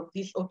number of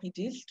these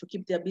OPDs to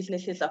keep their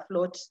businesses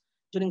afloat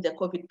during the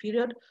COVID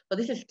period. So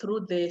this is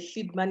through the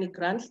seed money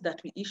grants that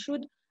we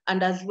issued,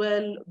 and as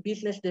well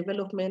business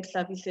development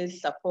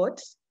services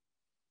support.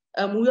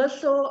 We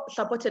also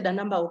supported a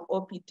number of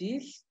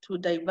OPDs to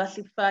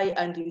diversify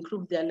and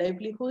improve their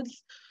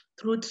livelihoods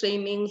through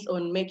trainings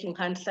on making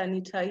hand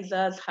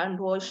sanitizers, hand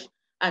wash,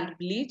 and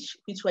bleach,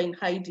 which were in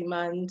high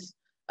demand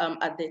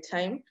at the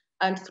time.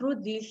 And through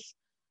this,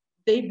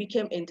 they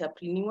became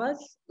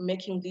entrepreneurs,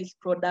 making these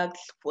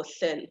products for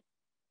sale.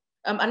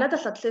 Another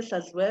success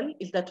as well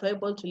is that we're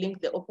able to link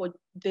the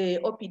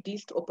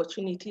OPDs to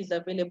opportunities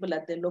available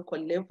at the local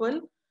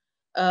level.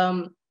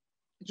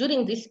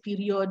 During this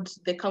period,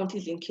 the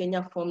counties in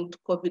Kenya formed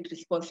COVID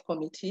response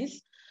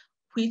committees,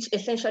 which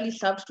essentially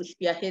served to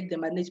spearhead the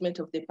management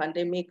of the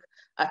pandemic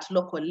at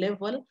local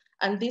level.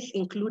 And this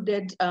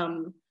included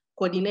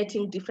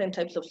coordinating different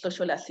types of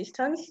social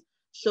assistance.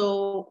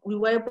 So we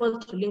were able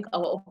to link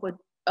our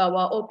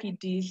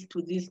OPDs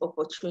to these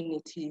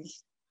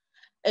opportunities.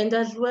 And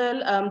as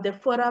well, the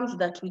forums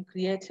that we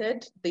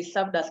created, they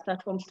served as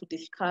platforms to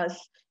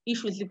discuss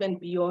issues even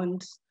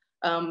beyond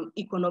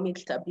economic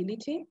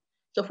stability.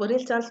 So for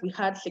instance, we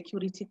had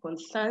security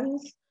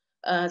concerns,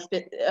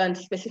 and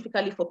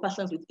specifically for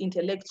persons with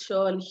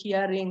intellectual,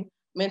 hearing,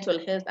 mental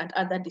health, and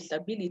other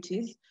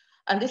disabilities.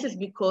 And this is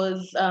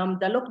because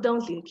the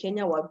lockdowns in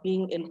Kenya were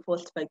being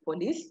enforced by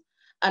police.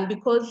 And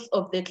because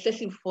of the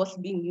excessive force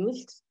being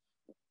used,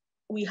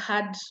 we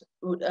had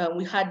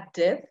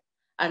death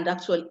and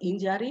actual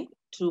injury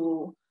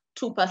to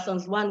 2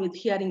 persons, one with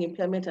hearing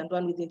impairment and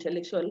one with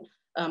intellectual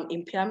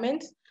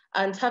impairment.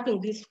 And having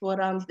these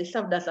forums, they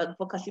served as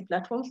advocacy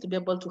platforms to be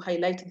able to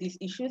highlight these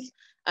issues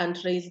and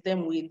raise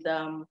them with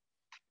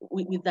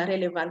the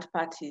relevant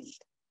parties.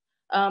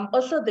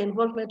 Also, the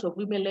involvement of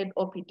women-led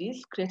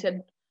OPDs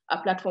created a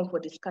platform for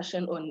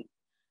discussion on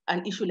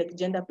an issue like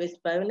gender-based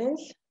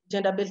violence.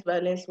 Gender-based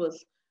violence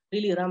was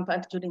really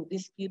rampant during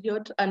this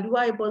period, and we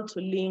were able to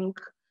link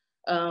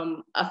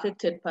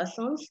affected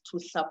persons to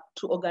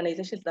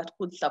organizations that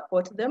could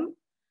support them.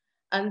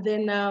 And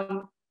then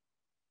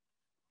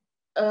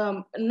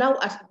now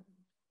at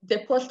the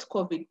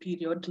post-COVID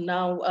period,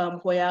 now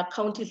where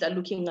counties are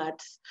looking at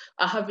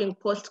having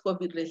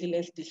post-COVID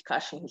resilience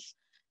discussions,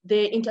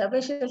 the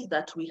interventions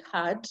that we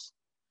had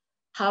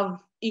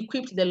have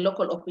equipped the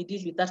local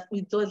OPDs with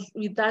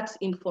that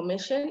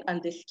information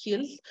and the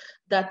skills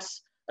that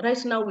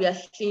right now we are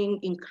seeing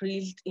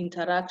increased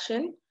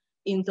interaction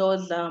in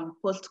those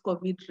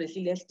post-COVID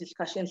resilience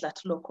discussions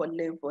at local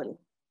level.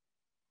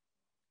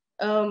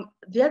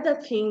 The other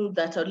thing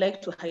that I'd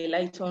like to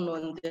highlight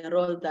on the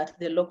role that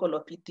the local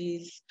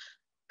OPDs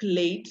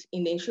played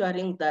in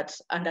ensuring that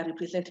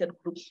underrepresented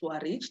groups were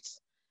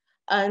reached.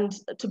 And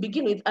to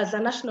begin with, as a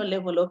national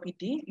level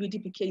OPD,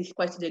 UDPK is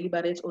quite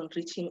deliberate on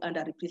reaching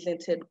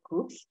underrepresented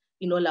groups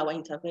in all our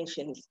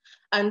interventions.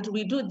 And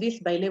we do this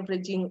by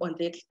leveraging on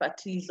the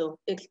expertise of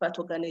expert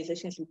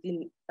organizations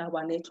within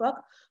our network.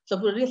 So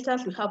for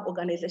instance, we have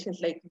organizations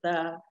like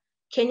the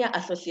Kenya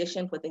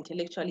Association for the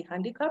Intellectually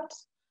Handicapped,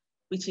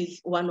 which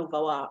is one of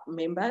our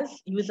members.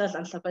 Users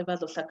and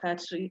survivors of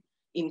psychiatry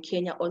in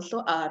Kenya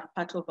also are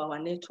part of our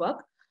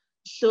network.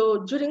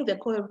 So during the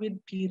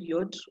COVID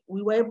period,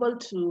 we were able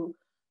to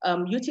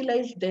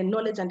utilize the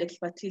knowledge and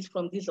expertise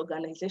from these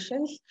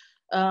organizations.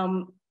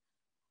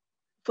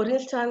 For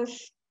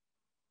instance,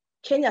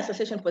 Kenya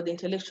Association for the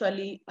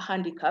Intellectually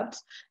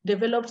Handicapped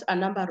developed a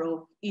number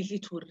of easy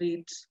to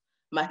read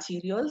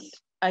materials,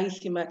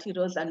 IEC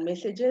materials and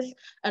messages,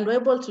 and were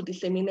able to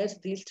disseminate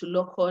these to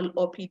local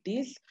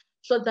OPDs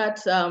so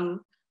that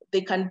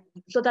they could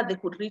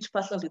reach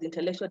persons with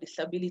intellectual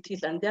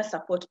disabilities and their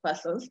support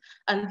persons.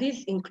 And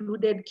these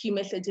included key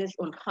messages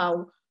on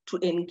how to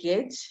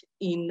engage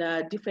in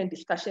different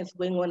discussions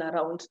going on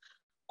around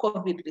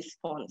COVID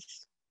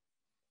response.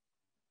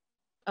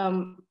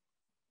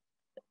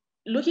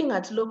 Looking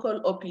at local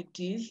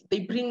OPDs,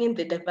 they bring in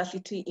the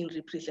diversity in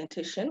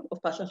representation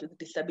of persons with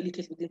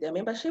disabilities within their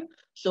membership.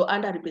 So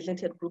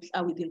underrepresented groups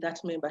are within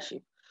that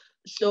membership.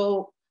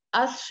 So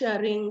us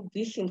sharing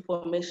this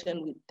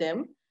information with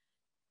them,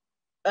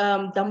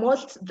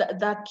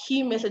 the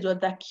key message or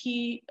the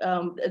key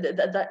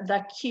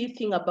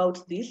thing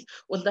about this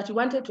was that we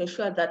wanted to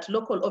ensure that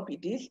local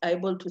OPDs are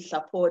able to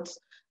support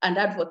and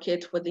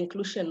advocate for the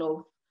inclusion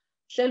of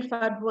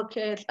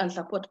self-advocates and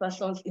support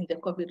persons in the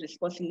COVID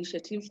response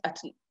initiatives at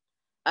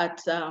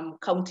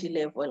county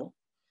level.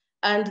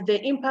 And the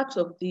impact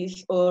of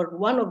this, or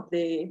one of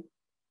the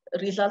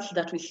results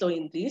that we saw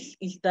in this,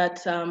 is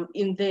that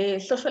in the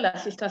social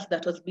assistance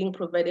that was being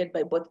provided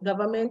by both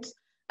government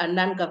and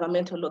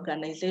non-governmental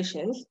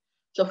organizations.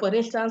 So for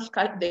instance,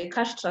 the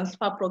cash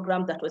transfer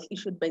program that was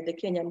issued by the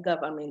Kenyan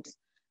government,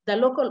 the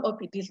local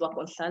OPDs were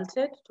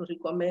consulted to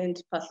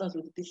recommend persons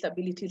with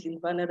disabilities in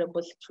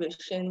vulnerable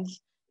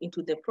situations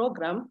into the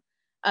program.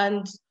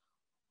 And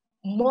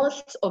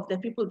most of the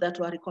people that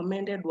were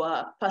recommended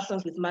were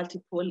persons with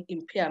multiple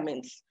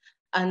impairments.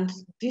 And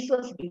this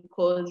was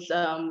because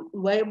we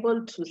were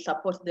able to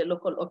support the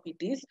local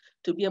OPDs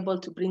to be able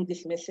to bring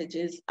these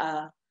messages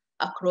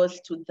across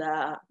to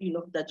the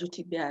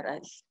duty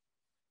bearers.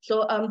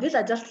 So these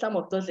are just some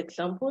of those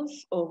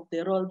examples of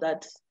the role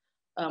that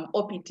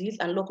OPDs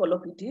and local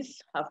OPDs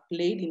have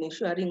played in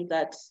ensuring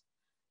that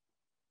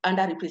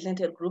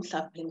underrepresented groups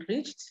have been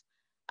reached.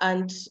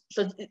 And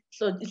so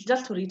it's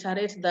just to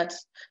reiterate that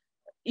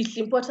it's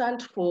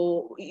important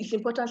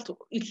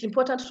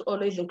to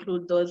always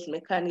include those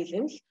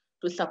mechanisms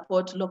to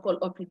support local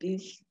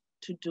OPDs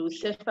to do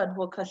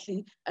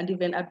self-advocacy and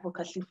even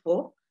advocacy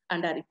for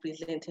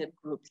underrepresented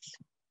groups.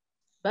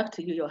 Back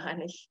to you,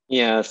 Johannes.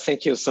 Yeah,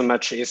 thank you so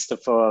much, Esther,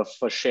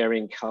 for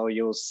sharing how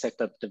you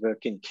set up the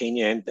work in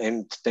Kenya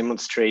and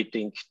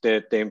demonstrating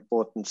the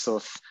importance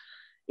of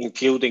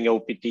including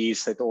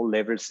OPDs at all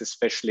levels,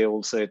 especially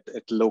also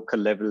at local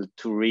level,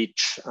 to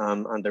reach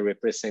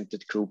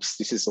underrepresented groups.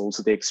 This is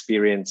also the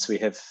experience we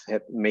have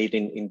made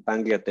in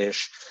Bangladesh.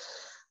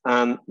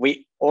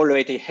 We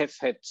already have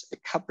had a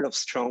couple of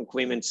strong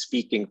women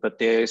speaking, but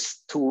there is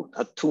two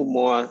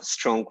more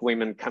strong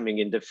women coming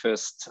in the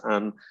first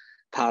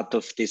part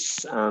of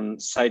this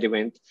side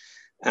event.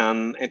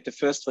 And the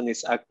first one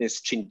is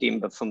Agnes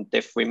Chindimba from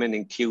Deaf Women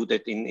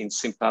Included in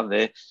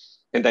Zimbabwe.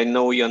 And I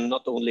know you're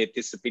not only a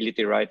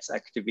disability rights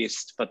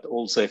activist, but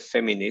also a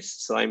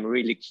feminist. So I'm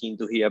really keen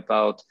to hear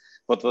about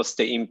what was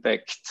the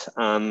impact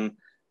of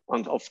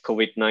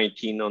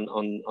COVID-19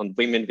 on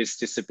women with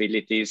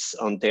disabilities,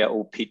 on their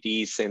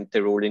OPDs and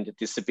their role in the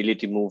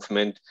disability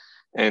movement.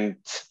 And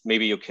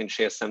maybe you can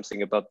share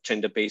something about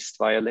gender-based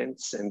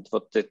violence and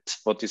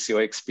what is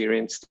your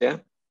experience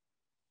there?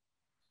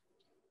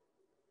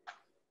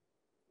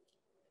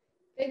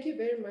 Thank you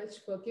very much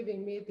for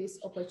giving me this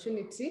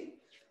opportunity.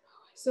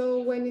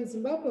 So when in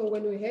Zimbabwe,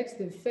 when we had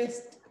the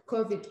first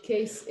COVID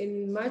case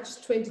in March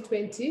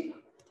 2020,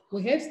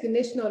 we had the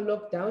national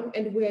lockdown,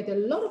 and we had a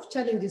lot of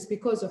challenges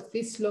because of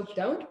this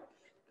lockdown,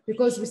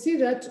 because we see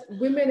that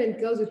women and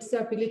girls with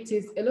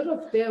disabilities, a lot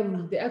of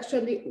them, they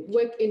actually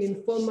work in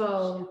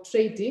informal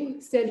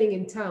trading, selling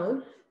in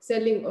town,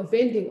 selling or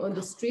vending on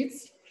the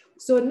streets.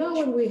 So now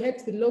when we had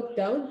the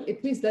lockdown,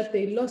 it means that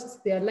they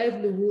lost their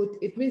livelihood.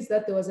 It means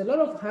that there was a lot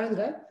of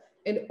hunger,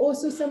 and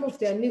also some of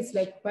their needs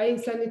like buying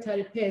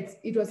sanitary pads,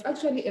 it was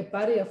actually a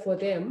barrier for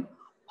them.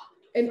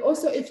 And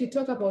also if you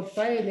talk about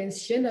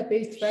violence,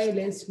 gender-based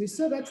violence, we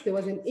saw that there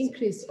was an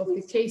increase of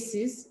the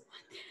cases.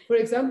 For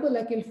example,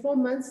 like in 4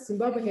 months,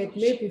 Zimbabwe had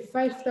maybe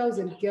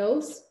 5,000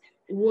 girls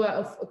who are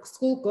of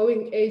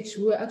school-going age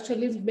who are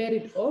actually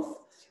married off.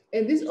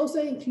 And this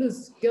also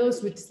includes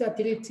girls with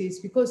disabilities,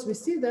 because we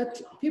see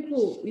that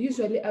people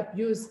usually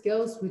abuse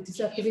girls with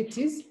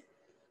disabilities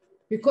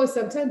because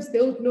sometimes they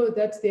don't know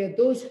that there are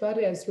those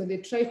barriers when they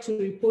try to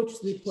report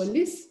to the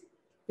police.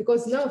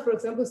 Because now, for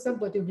example,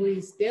 somebody who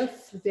is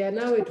deaf, they are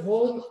now at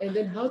home, and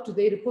then how do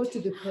they report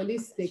to the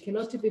police? They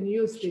cannot even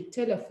use the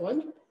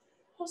telephone.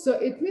 So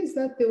it means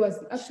that there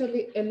was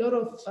actually a lot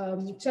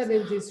of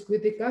challenges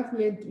with the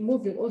government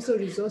moving also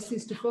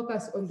resources to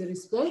focus on the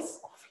response,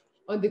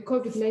 on the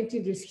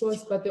COVID-19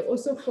 response, but they're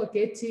also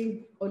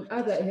forgetting on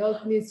other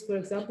health needs, for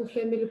example,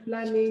 family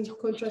planning,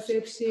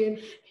 contraception,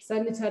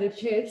 sanitary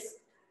pads,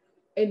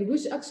 and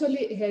which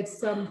actually had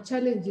some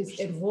challenges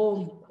at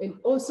home. And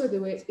also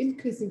there were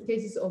increasing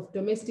cases of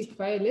domestic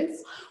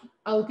violence.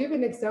 I'll give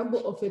an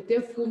example of a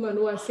deaf woman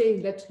who was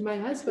saying that my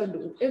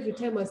husband every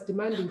time was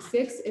demanding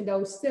sex, and I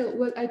would say,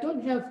 well, I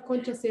don't have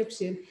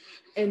contraception.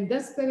 And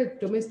that started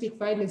domestic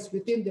violence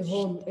within the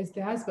home as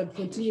the husband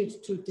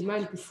continued to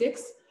demand the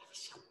sex.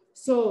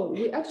 So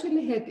we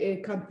actually had a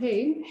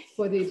campaign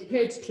for the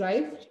pad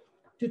drive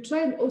to try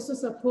and also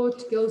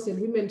support girls and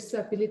women with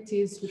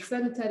disabilities with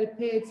sanitary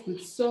pads,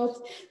 with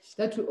soap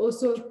that we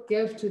also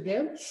gave to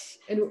them.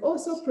 And we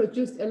also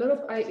produced a lot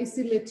of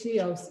IEC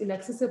materials in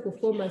accessible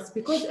formats,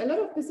 because a lot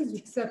of persons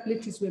with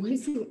disabilities were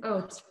missing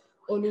out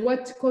on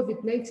what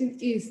COVID-19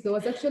 is. There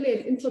was actually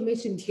an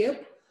information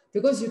gap,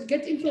 because you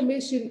get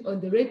information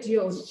on the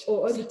radio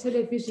or on the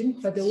television,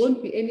 but there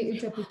won't be any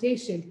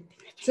interpretation.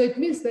 So it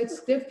means that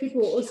deaf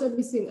people are also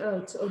missing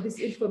out on this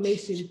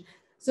information.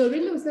 So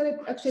really we started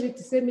actually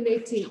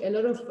disseminating a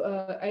lot of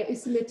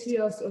IEC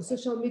materials on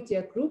social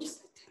media groups,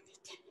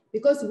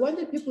 because we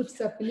wanted people with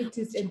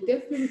disabilities and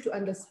deaf people to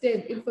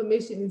understand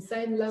information in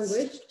sign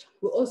language.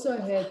 We also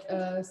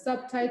had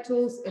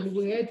subtitles, and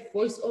we had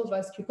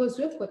voiceovers, because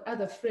we've got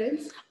other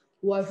friends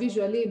who are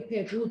visually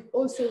impaired who would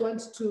also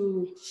want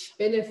to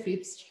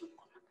benefit.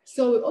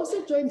 So we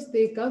also joined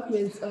the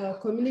government's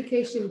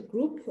communication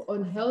group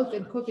on health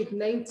and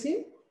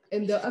COVID-19.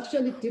 And there are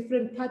actually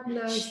different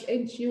partners,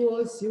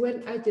 NGOs,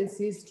 UN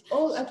agencies,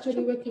 all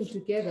actually working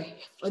together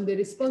on the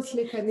response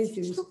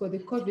mechanisms for the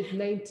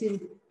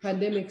COVID-19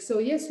 pandemic. So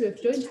yes, we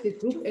have joined the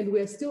group, and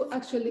we are still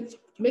actually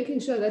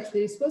making sure that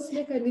the response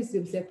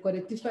mechanisms have got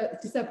a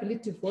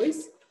disability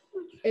voice.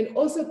 And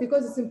also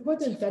because it's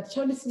important that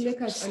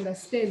policymakers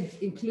understand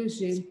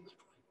inclusion.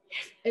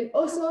 And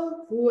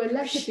also we were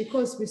lucky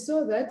because we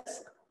saw that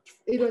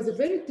it was a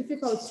very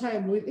difficult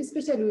time,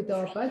 especially with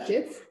our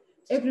budgets.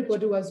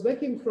 Everybody was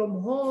working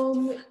from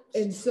home.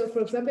 And so, for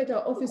example, at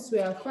our office, we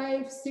are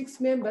 5-6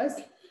 members.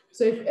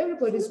 So if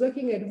everybody's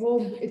working at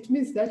home, it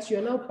means that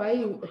you're now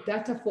buying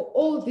data for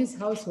all these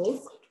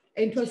households.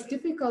 And it was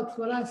difficult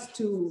for us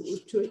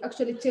to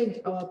actually change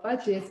our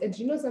budgets. And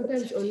you know,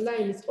 sometimes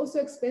online it's also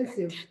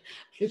expensive,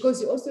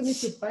 because you also need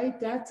to buy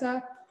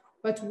data.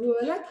 But we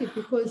were lucky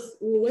because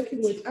we were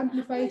working with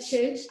Amplify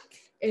Change,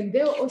 and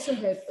they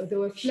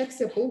were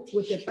flexible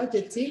with the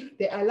budgeting.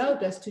 They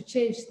allowed us to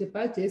change the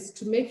budgets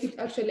to make it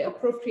actually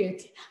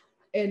appropriate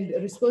and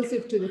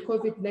responsive to the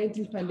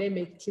COVID-19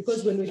 pandemic.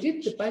 Because when we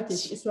did the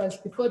budget, it was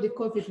before the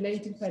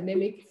COVID-19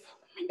 pandemic.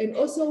 And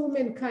also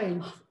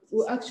Womankind,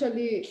 who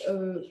actually,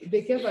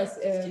 they gave us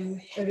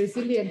a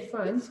resilient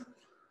fund,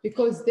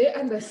 because they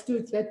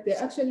understood that there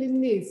are actually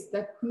needs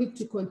that need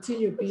to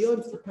continue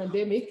beyond the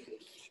pandemic.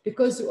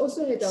 because we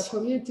also had our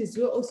communities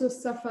who were also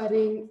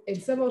suffering,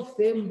 and some of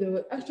them, they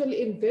were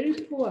actually in very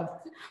poor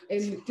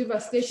and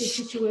devastating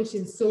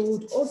situations. So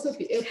we'd also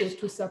be able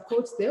to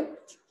support them.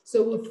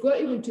 So we'd go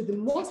even to the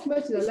most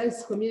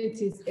marginalized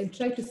communities and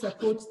try to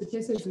support the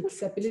persons with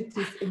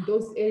disabilities in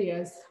those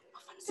areas.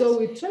 So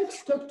we tried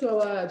to talk to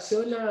our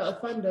donor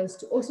funders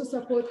to also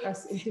support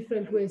us in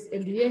different ways.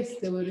 And yes,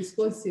 they were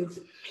responsive,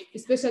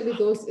 especially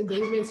those in the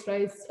women's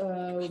rights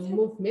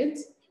movement.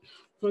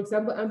 For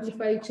example,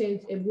 Amplify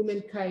Change and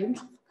Womankind.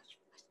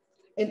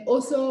 And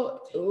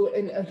also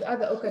in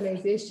other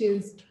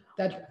organizations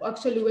that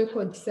actually work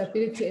on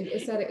disability and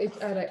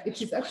SRHR,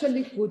 it is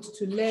actually good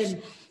to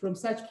learn from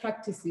such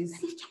practices.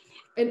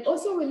 And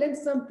also we learned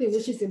something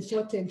which is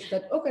important,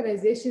 that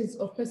organizations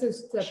of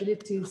persons with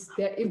disabilities,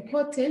 they're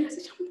important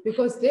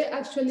because they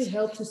actually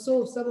help to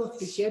solve some of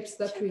the gaps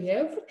that we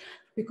have.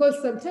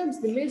 Because sometimes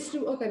the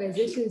mainstream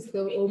organizations,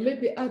 or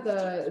maybe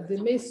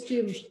the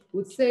mainstream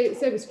would say,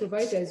 service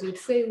providers would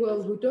say,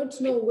 well, we don't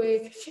know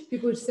where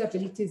people with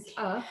disabilities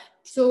are.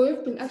 So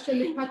we've been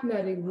actually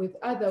partnering with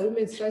other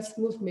women's rights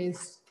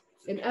movements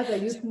and other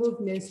youth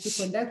movements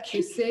to conduct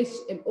research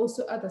and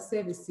also other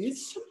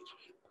services.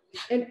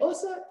 And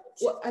also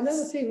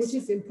another thing which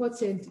is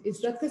important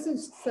is that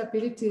persons with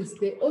disabilities,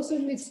 they also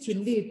need to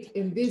lead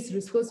in these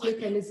response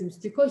mechanisms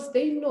because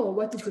they know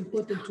what is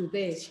important to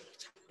them.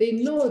 They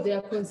know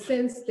their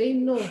concerns, they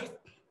know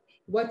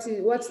what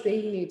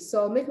they need.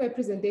 So I'll make my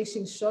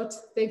presentation short.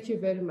 Thank you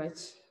very much.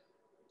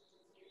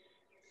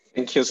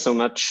 Thank you so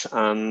much,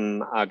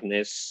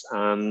 Agnes.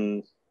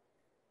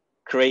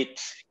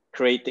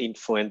 Great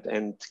info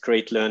and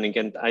great learning.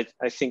 And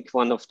I think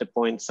one of the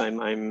points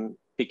I'm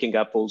picking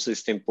up also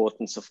is the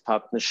importance of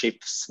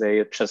partnerships, where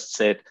you just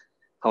said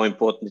how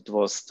important it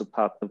was to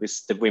partner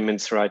with the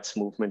women's rights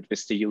movement,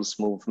 with the youth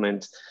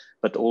movement,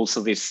 but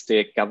also with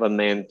the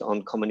government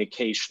on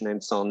communication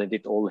and so on. And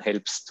it all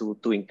helps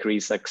to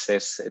increase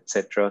access,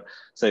 etc.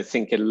 So I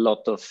think a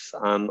lot of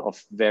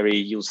very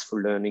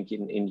useful learning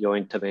in your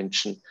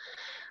intervention.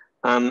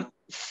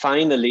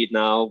 Finally,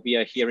 now we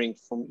are hearing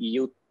from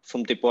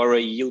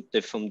Deborah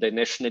Iyute from the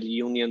National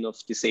Union of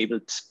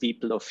Disabled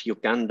People of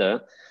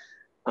Uganda.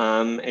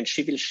 And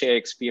she will share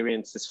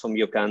experiences from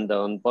Uganda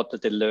on what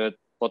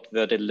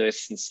were the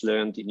lessons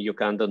learned in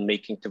Uganda on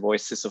making the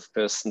voices of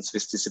persons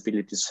with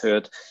disabilities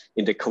heard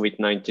in the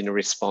COVID-19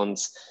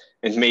 response,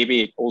 and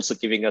maybe also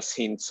giving us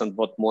hints on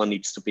what more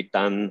needs to be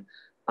done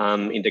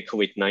in the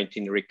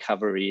COVID-19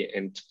 recovery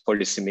and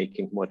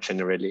policymaking more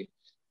generally.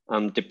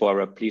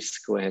 Deborah, please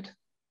go ahead.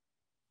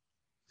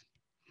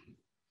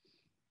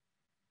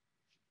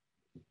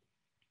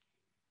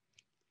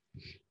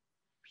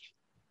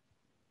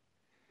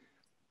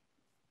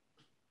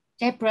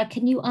 Deborah,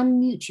 can you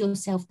unmute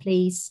yourself,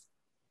 please?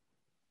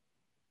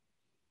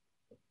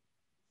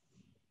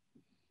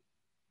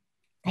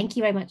 Thank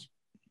you very much.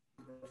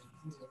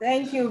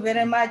 Thank you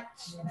very much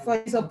for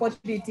this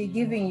opportunity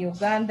giving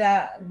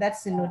Uganda,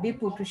 that's in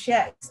Nodipu, to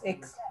share its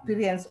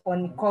experience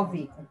on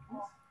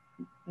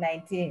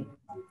COVID-19.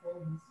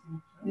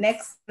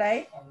 Next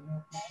slide.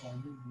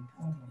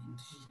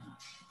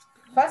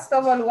 First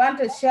of all, we want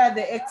to share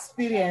the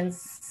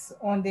experience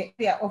on the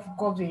area of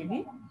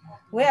COVID,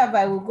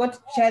 whereby we got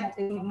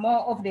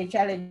more of the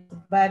challenge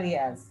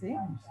barriers,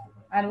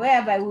 and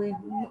whereby we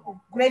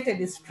created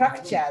the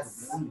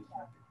structures.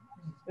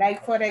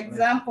 Like, for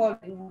example,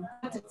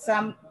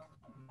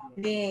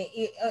 the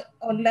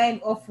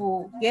online of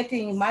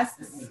getting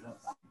masks,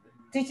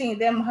 teaching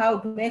them how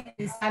to make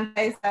the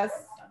sanitizers,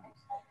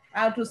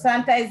 how to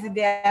sanitize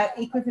their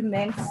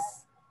equipment,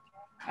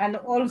 and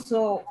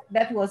also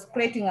that was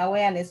creating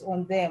awareness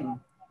on them.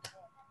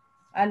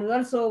 And we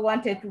also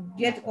wanted to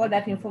get all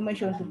that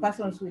information to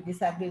persons with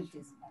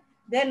disabilities.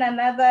 Then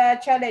another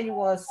challenge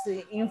was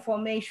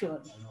information.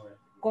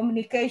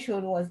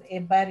 Communication was a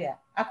barrier,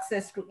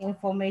 access to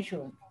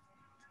information.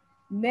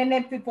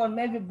 Many people,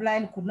 maybe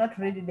blind, could not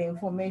read the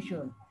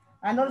information.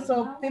 And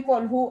also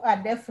people who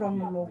are deaf from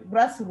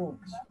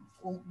grassroots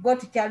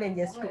got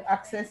challenges to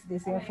access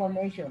this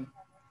information.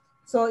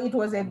 So it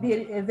was a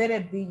very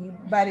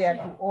big barrier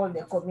to all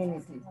the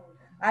communities.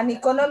 And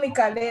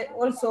economically,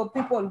 also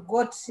people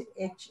got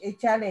a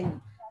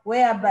challenge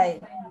whereby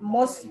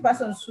most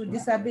persons with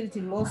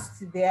disability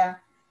lost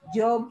their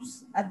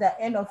jobs. At the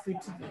end of it,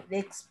 the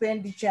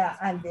expenditure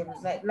and the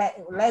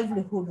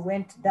livelihood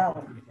went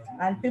down,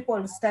 and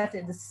people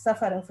started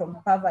suffering from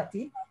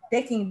poverty,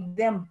 taking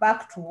them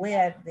back to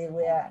where they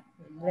were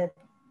left.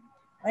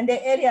 In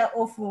the area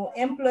of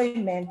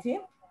employment,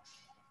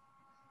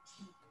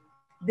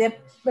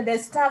 the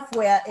staff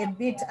were a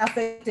bit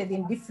affected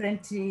in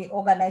different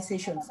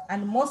organizations,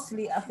 and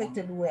mostly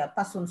affected were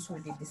persons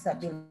with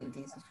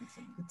disabilities.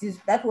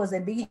 That was a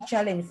big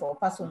challenge for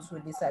persons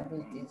with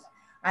disabilities,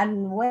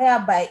 and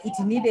whereby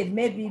it needed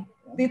maybe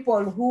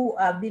people who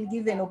have been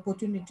given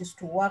opportunities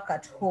to work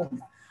at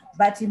home.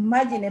 But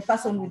imagine a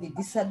person with a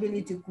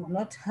disability could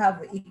not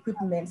have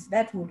equipment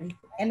that would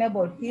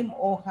enable him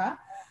or her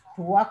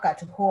to work at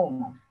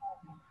home.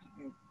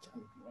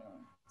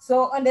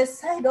 So on the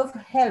side of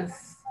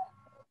health,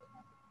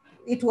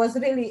 it was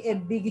really a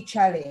big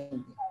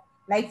challenge.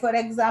 Like, for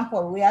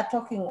example, we are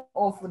talking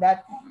of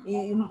that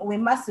we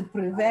must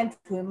prevent,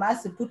 we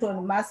must put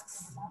on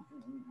masks.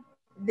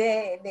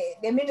 The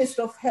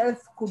Minister of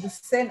Health could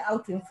send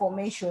out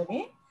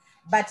information,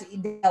 but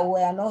there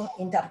were no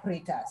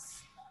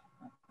interpreters.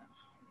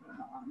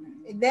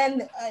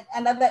 Then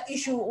another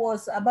issue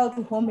was about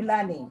home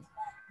learning.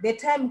 The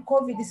time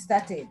COVID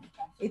started,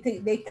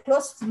 they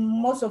closed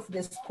most of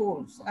the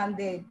schools and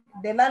the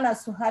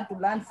learners had to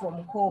learn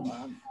from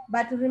home.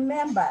 But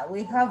remember,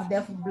 we have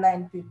deaf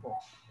blind people.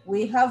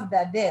 We have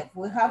the deaf,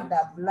 we have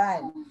the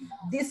blind.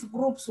 These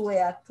groups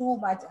were too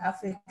much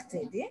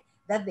affected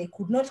that they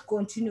could not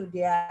continue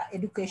their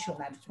education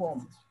at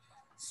home.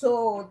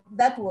 So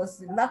that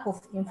was lack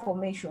of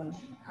information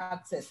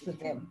access to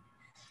them.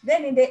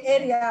 Then in the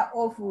area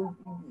of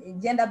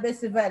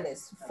gender-based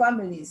violence,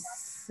 families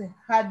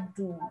had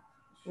to,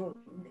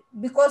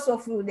 because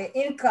of the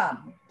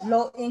income,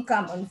 low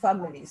income on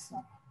families,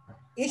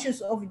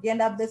 issues of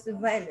gender-based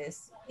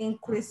violence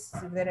increased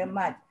very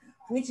much,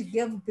 which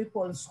gave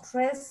people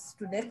stress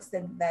to the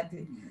extent that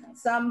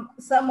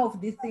some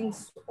of the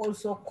things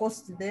also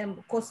costed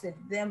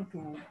them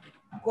to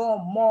go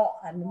more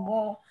and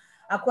more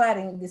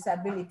acquiring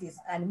disabilities,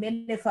 and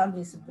many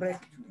families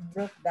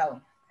broke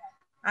down.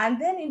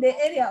 And then in the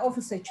area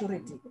of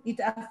security, it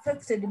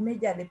affected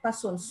majorly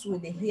persons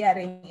with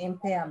hearing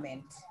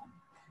impairment.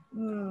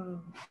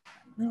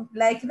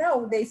 Like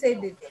now they say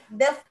that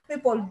deaf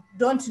people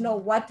don't know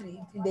what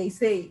they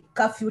say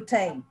curfew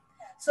time.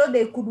 So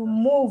they could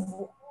move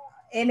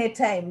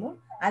anytime,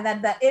 and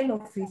at the end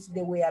of it,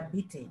 they were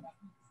beaten.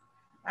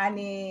 And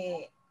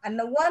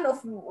one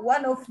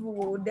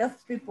of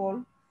deaf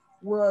people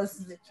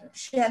was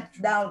shut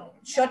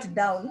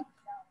down,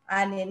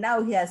 and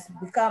now he has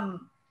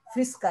become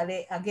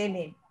physically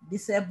again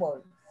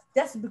disabled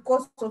just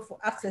because of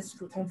access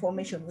to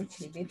information which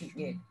he didn't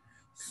get.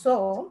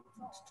 So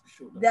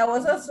there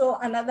was also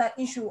another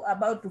issue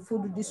about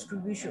food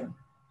distribution.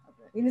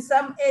 In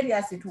some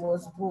areas it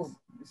was good,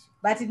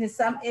 but in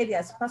some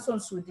areas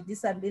persons with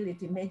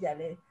disability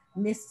majorly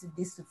missed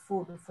this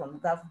food from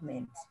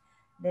government.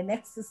 The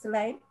next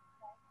slide.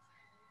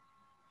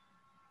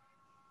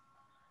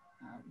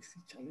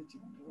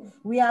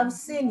 We have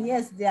seen,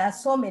 yes, there are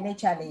so many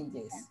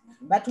challenges,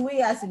 but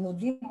we as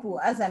NUDIPU,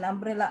 as an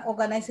umbrella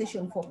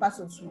organization for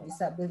persons with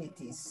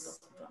disabilities,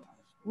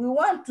 we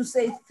want to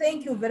say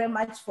thank you very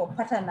much for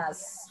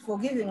partners, for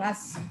giving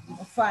us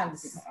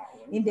funds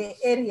in the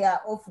area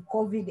of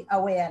COVID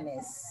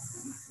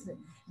awareness.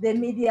 The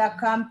media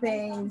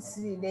campaigns,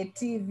 the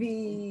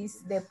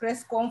TVs, the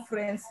press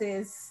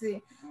conferences.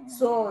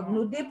 So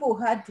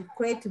NUDIPU had to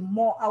create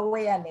more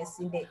awareness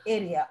in the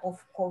area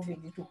of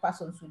COVID to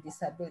persons with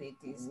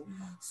disabilities.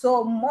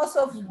 So most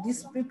of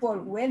these people,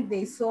 when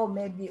they saw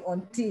maybe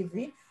on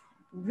TV,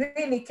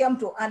 really came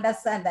to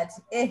understand that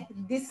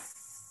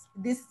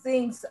these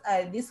things,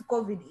 this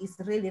COVID is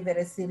really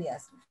very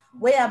serious,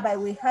 whereby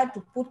we had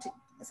to put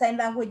sign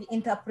language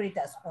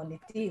interpreters on the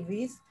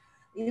TVs.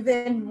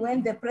 Even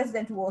when the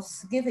president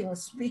was giving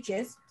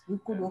speeches, we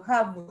could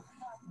have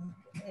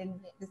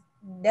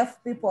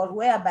deaf people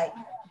whereby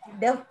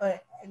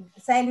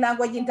sign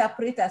language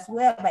interpreters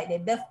whereby the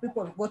deaf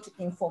people got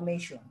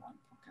information.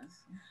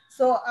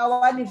 So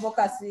our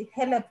advocacy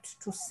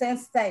helped to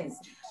sensitize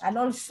and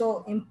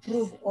also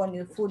improve on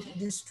the food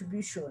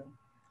distribution.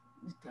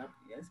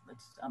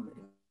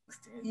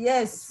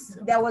 Yes,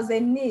 there was a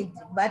need,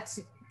 but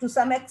to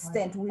some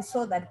extent, we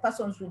saw that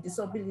persons with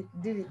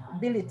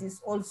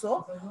disabilities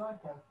also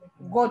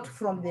got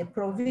from the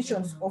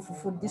provisions of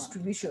food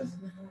distribution.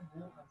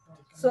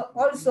 So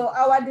also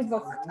our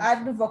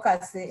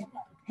advocacy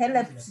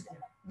helped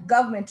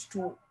government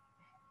to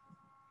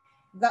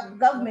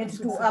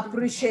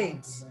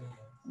appreciate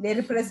the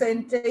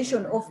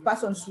representation of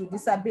persons with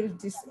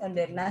disabilities on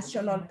the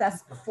National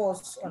Task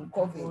Force on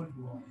COVID.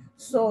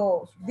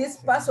 So this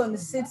person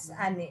sits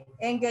and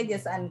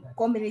engages and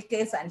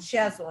communicates and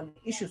shares on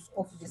issues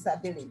of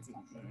disability.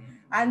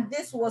 And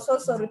this was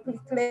also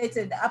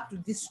replicated up to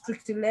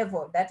district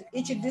level, that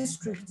each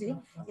district,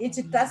 each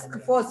task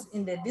force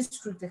in the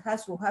district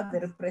has to have a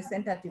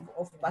representative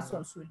of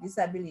persons with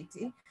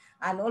disability,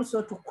 and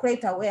also to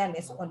create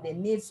awareness on the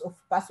needs of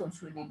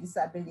persons with a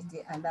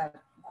disability under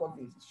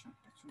COVID.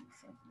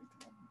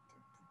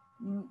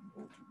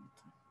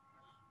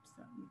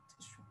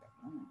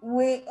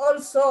 We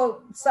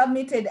also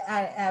submitted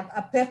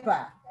a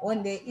paper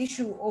on the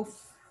issue of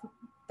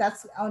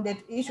task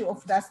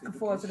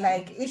force,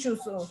 like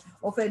issues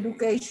of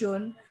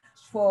education,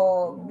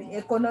 for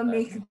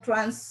economic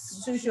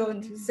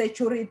transition,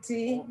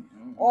 security,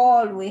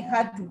 all we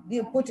had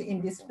to put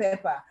in this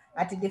paper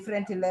at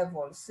different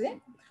levels.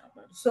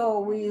 So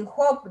we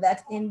hope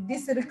that in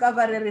this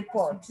recovery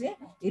report,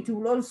 it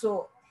will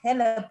also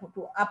help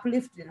to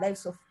uplift the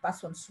lives of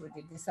persons with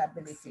a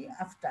disability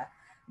after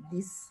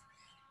this.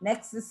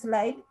 Next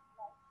slide.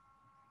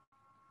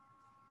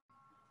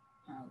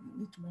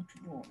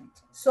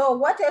 So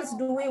what else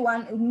do we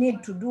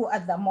need to do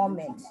at the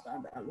moment?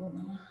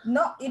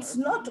 No, it's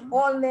not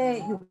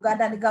only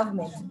Ugandan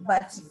government,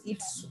 but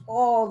it's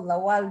all the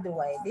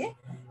worldwide.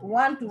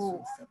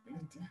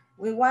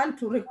 We want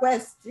to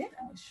request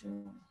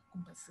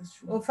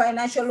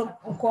financial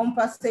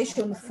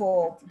compensation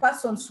for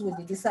persons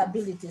with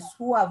disabilities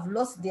who have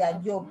lost their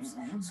jobs,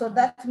 so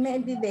that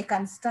maybe they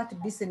can start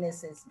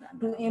businesses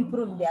to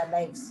improve their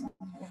lives.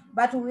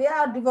 But we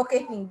are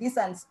advocating this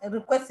and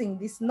requesting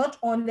this not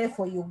only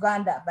for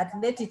Uganda, but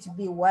let it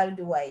be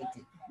worldwide.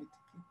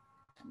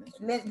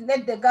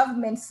 Let the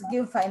governments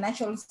give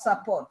financial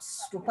support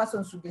to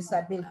persons with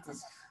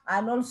disabilities,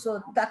 and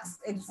also tax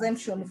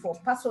exemption for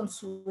persons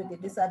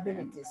with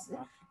disabilities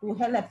to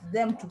help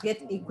them to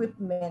get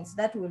equipment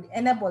that will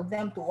enable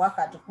them to work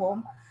at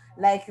home.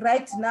 Like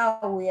right now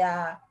we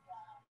are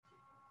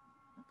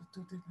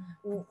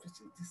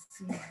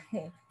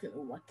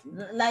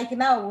like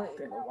now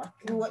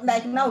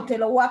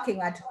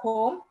teleworking at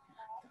home.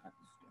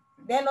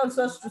 Then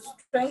also to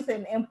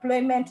strengthen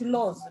employment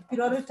laws,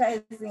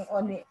 prioritizing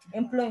on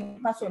employing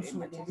persons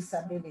with a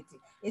disability,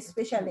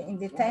 especially in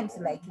the times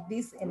like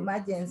this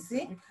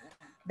emergency,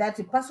 that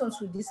persons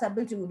with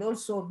disability would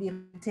also be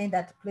retained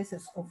at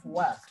places of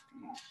work.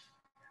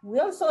 We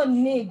also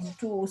need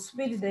to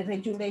speed the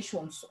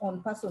regulations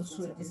on persons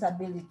with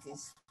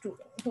disabilities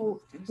to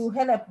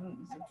help,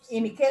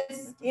 in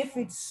case if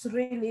it's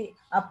really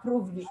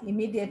approved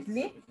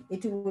immediately,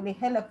 it will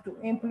help to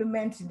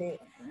implement the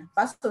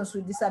Persons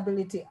with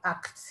Disability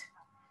Act.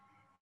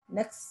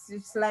 Next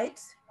slide.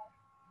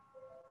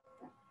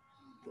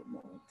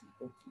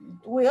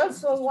 We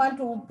also want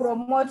to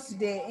promote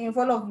the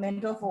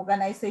involvement of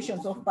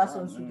organizations of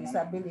persons with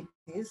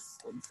disabilities.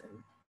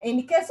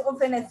 In case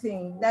of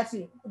anything that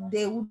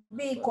they would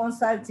be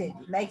consulted,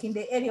 like in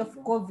the area of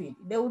COVID,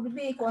 they would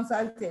be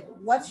consulted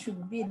what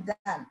should be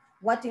done,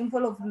 what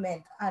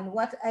involvement and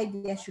what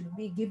idea should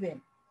be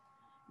given.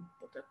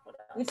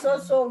 It's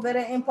also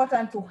very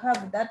important to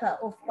have data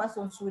of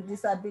persons with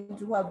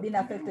disability who have been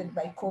affected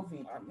by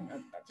COVID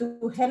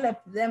to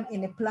help them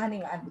in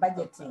planning and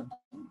budgeting.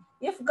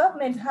 If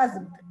government has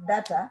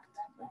data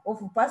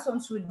of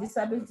persons with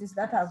disabilities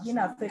that have been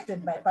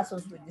affected by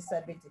persons with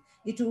disability,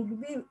 it will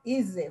be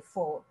easy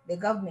for the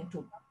government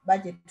to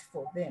budget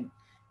for them.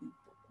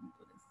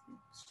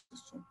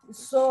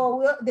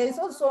 So there's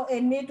also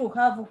a need to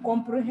have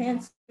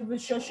comprehensive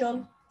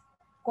social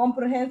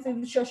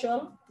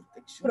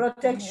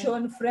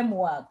protection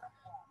framework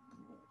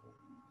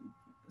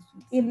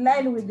in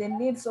line with the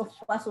needs of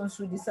persons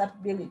with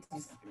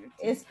disabilities,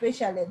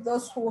 especially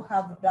those who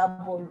have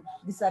double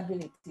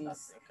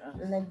disabilities,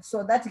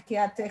 so that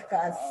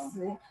caretakers,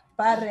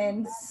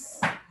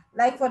 parents,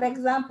 like for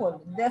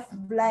example, deaf,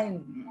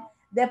 blind,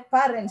 the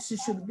parents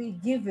should be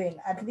given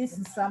at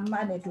least some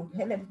money to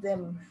help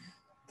them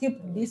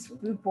keep these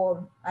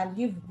people and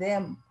give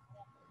them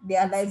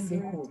their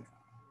livelihood.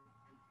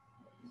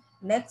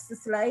 Next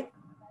slide.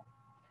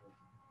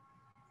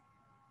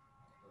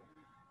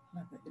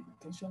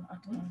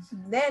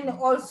 Then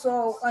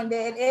also on the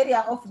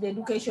area of the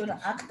education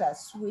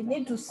actors, we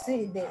need to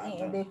see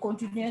the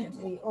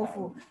continuity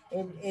of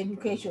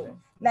education.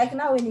 Like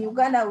now in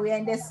Uganda, we are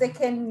in the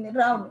second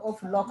round of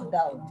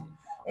lockdown.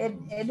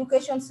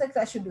 Education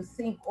sector should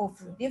think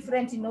of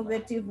different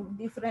innovative,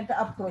 different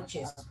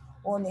approaches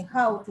on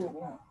how to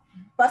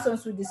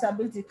persons with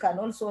disability can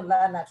also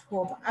learn at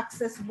home,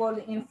 accessible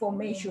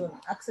information,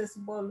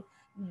 accessible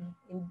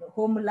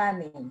home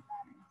learning.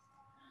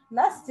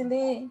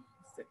 Lastly,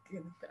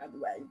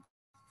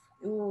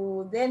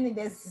 then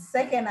the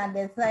second and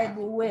the third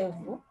wave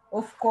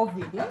of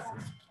COVID,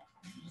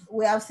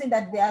 we have seen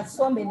that there are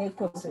so many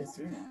cases.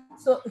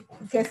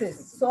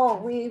 So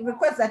we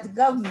request that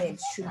government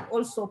should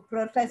also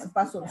prioritize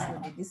persons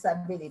with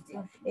disability,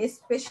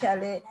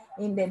 especially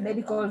in the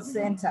medical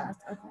center.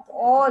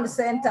 All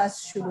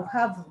centers should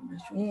have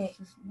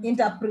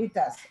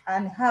interpreters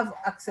and have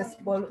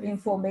accessible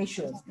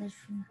information.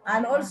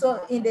 And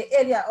also in the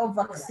area of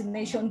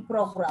vaccination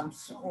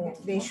programs,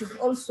 they should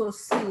also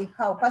see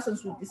how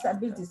persons with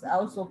disabilities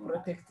are also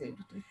protected.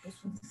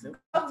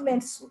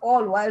 Governments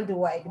all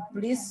worldwide,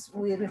 please,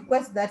 we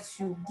request that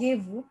you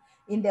give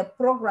in the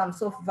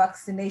programs of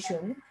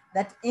vaccination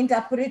that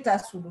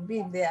interpreters would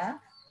be there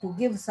to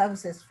give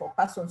services for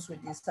persons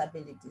with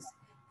disabilities.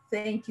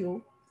 Thank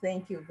you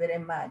very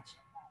much.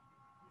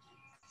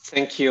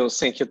 Thank you,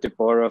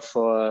 Deborah,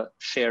 for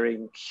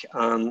sharing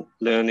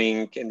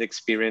learning and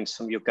experience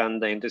from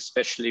Uganda, and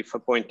especially for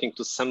pointing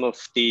to some of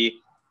the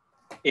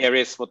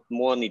areas what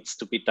more needs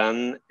to be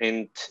done.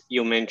 And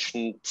you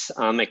mentioned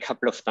a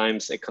couple of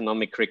times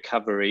economic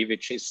recovery,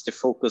 which is the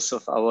focus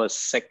of our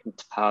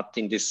second part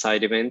in this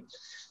side event.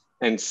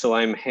 And so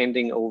I'm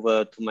handing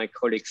over to my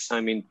colleague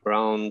Simon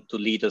Brown to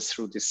lead us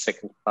through this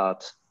second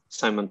part.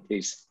 Simon,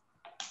 please.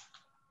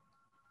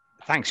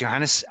 Thanks,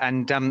 Johannes,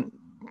 and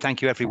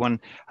thank you, everyone.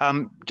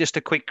 Just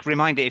a quick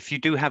reminder, if you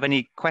do have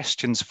any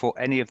questions for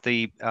any of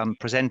the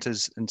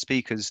presenters and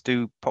speakers,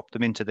 do pop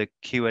them into the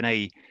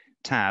Q&A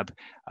tab.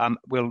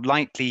 We'll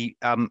likely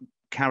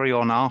carry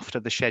on after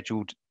the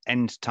scheduled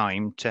end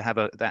time to have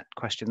that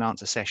question and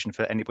answer session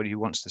for anybody who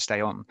wants to stay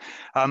on.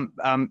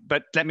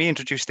 But let me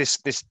introduce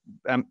this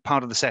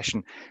part of the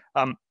session.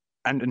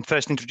 And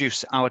first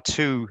introduce our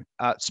two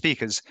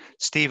speakers,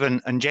 Stephen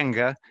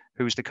Njenga,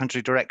 who's the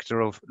country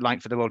director of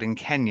Light for the World in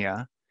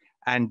Kenya,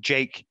 and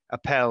Jake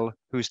Appel,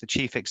 who's the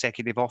chief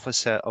executive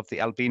officer of the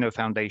Albino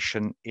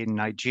Foundation in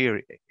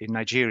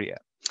Nigeria.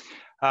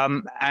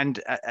 And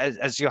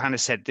as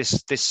Johannes said,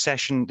 this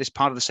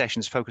part of the session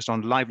is focused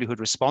on livelihood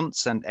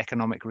response and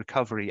economic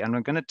recovery. And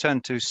I'm going to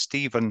turn to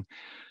Stephen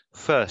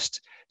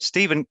first.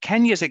 Stephen,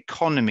 Kenya's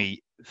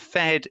economy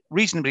fared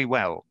reasonably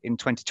well in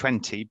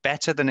 2020,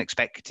 better than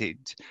expected,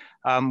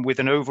 with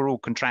an overall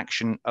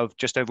contraction of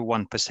just over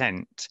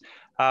 1%.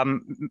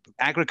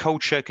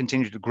 Agriculture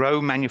continued to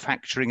grow,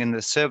 manufacturing and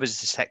the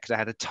services sector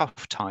had a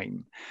tough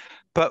time.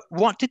 But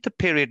what did the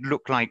period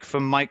look like for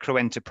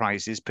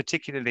micro-enterprises,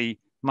 particularly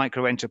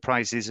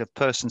micro-enterprises of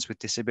persons with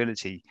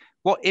disability?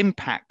 What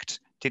impact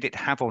did it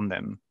have on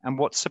them, and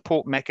what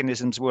support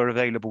mechanisms were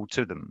available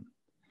to them?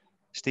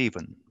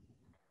 Stephen.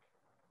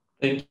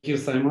 Thank you,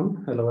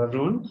 Simon. Hello,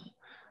 everyone.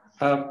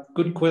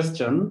 Good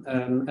question.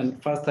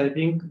 And first, I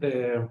think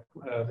there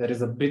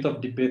is a bit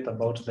of debate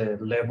about the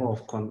level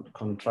of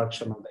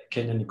contraction of the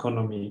Kenyan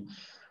economy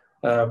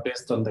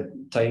based on the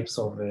types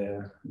of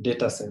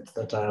data sets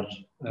that are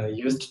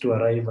used to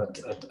arrive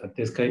at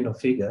this kind of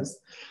figures.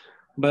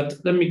 But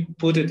let me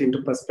put it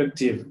into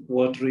perspective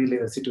what really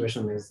the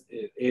situation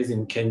is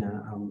in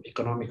Kenya,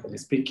 economically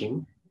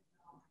speaking.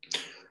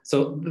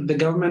 So the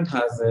government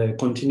has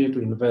continued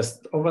to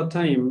invest over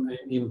time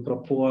in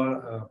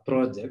proper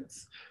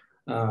projects,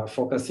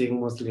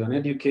 focusing mostly on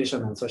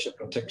education and social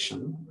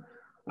protection,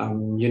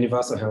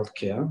 universal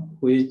healthcare,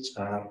 which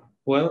are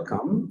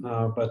welcome,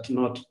 but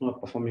not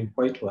performing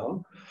quite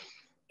well.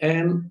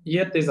 And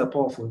yet there's a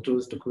powerful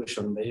tools to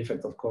cushion the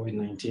effect of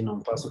COVID-19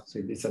 on persons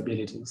with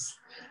disabilities.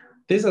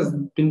 This has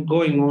been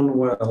going on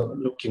well,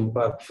 looking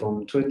back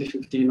from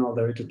 2015 all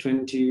the way to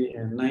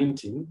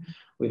 2019,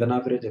 with an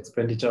average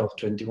expenditure of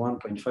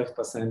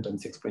 21.5% and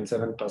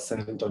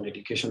 6.7% on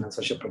education and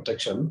social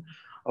protection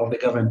of the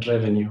government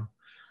revenue.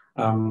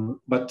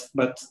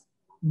 But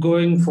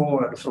going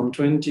forward from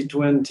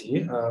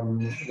 2020,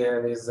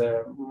 there is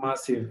a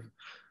massive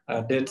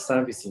debt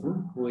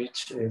servicing,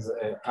 which is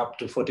up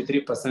to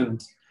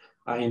 43%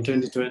 in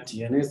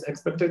 2020, and is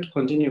expected to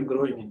continue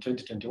growing in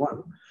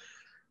 2021.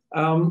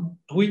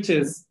 Which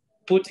is,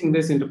 putting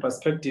this into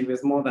perspective,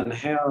 is more than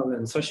health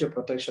and social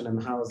protection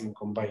and housing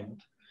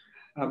combined.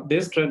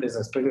 This trend is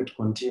expected to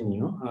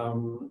continue.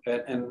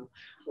 And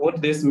what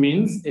this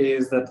means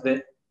is that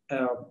the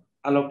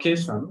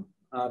allocation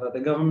that the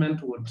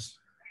government would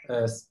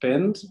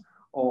spend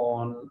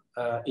on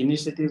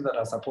initiatives that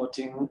are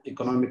supporting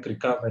economic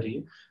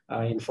recovery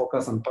in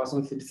focus on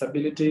persons with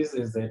disabilities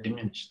is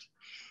diminished.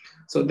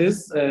 So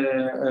this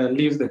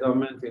leaves the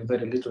government with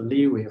very little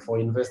leeway for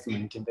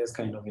investment in this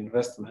kind of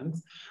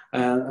investments.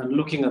 And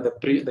looking at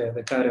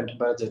the current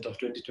budget of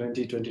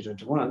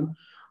 2020-2021,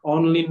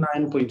 only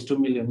 9.2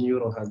 million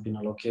euro has been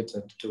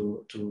allocated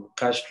to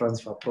cash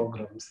transfer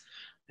programs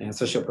and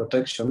social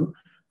protection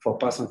for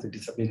persons with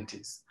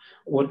disabilities.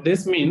 What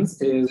this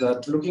means is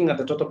that looking at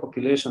the total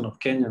population of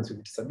Kenyans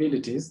with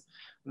disabilities,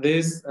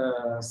 this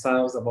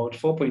serves about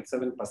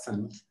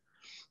 4.7%.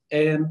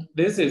 And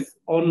this is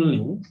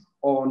only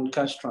on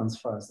cash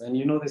transfers. And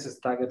you know, this is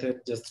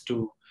targeted just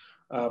to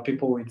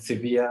people with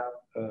severe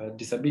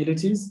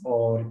disabilities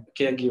or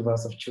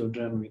caregivers of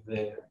children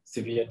with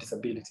severe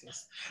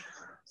disabilities.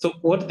 So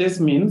what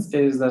this means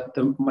is that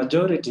the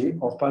majority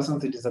of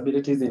persons with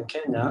disabilities in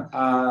Kenya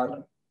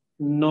are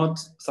not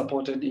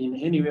supported in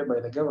any way by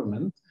the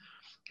government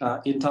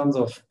in terms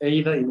of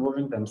either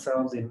involving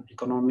themselves in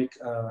economic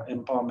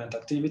empowerment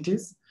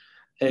activities,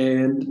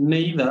 and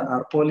neither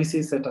are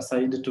policies set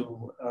aside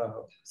to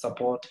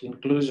support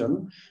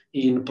inclusion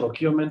in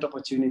procurement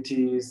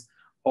opportunities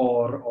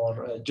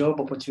or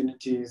job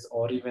opportunities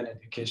or even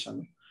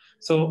education.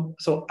 So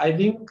I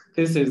think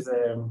this is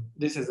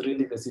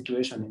really the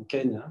situation in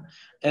Kenya.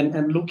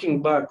 And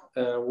looking back,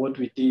 what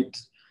we did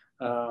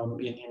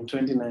in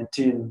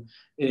 2019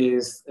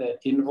 is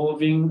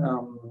involving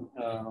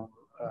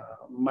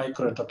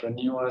micro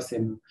entrepreneurs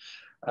in,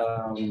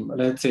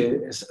 let's say,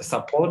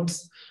 support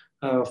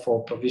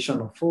for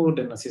provision of food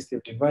and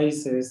assistive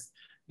devices,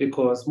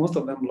 because most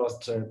of them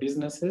lost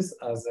businesses.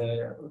 As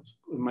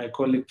my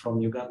colleague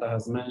from Uganda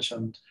has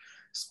mentioned,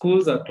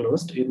 schools are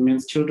closed. It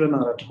means children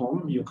are at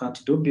home. You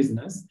can't do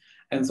business.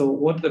 And so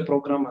what the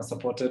program has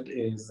supported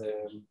is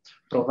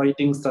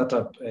providing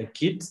startup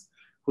kits,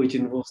 which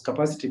involves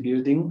capacity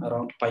building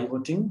around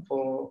pivoting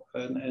for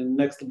a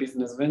next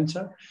business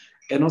venture,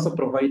 and also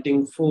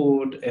providing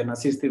food and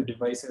assistive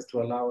devices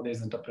to allow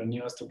these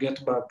entrepreneurs to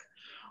get back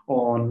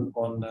on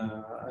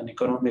an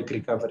economic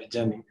recovery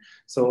journey.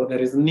 So there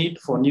is need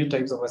for new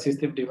types of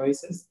assistive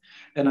devices.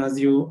 And as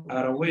you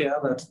are aware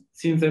that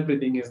since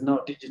everything is now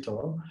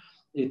digital,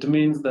 it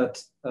means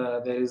that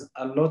there is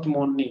a lot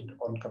more need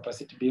on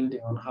capacity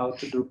building on how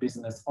to do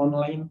business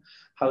online,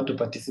 how to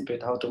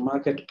participate, how to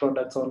market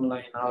products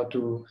online, how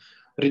to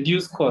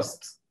reduce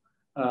costs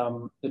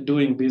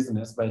doing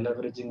business by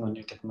leveraging on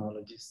new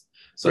technologies.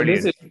 So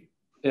Brilliant. this is,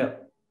 yeah.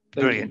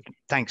 Brilliant.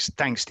 Thanks,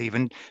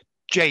 Stephen.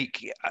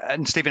 Jake,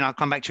 and Stephen, I'll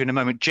come back to you in a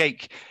moment.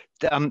 Jake,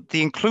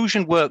 the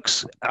Inclusion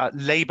Works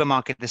labour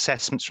market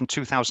assessments from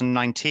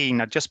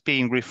 2019 are just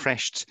being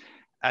refreshed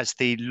as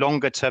the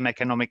longer term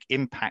economic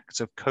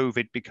impacts of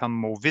COVID become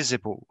more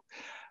visible.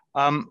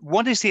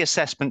 What is the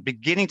assessment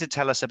beginning to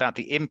tell us about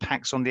the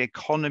impacts on the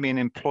economy and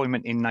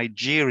employment in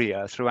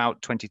Nigeria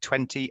throughout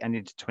 2020 and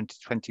into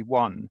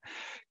 2021?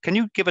 Can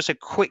you give us a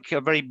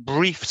very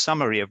brief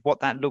summary of what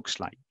that looks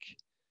like?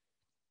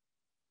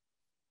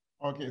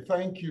 Okay,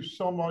 thank you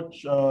so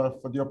much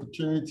for the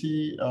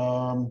opportunity.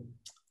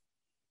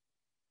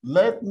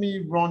 Let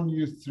me run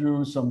you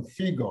through some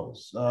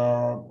figures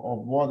of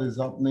what is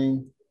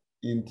happening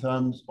in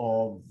terms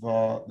of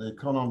the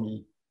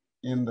economy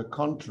in the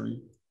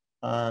country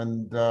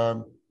and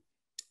the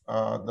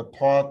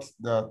part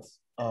that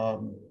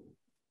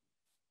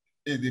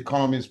the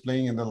economy is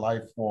playing in the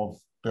life of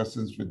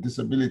persons with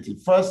disability.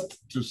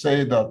 First, to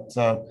say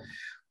that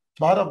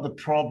part of the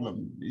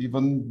problem,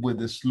 even with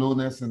the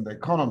slowness in the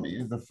economy,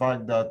 is the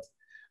fact that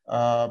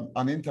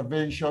an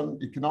intervention,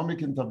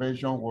 economic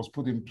intervention, was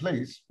put in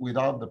place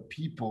without the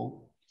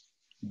people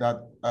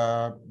that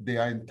they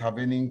are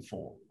intervening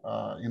for.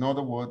 In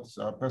other words,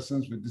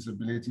 persons with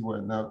disability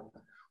were not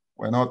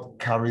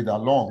carried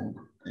along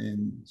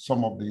in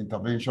some of the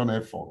intervention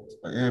efforts.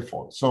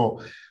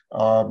 So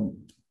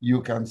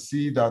you can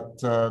see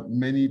that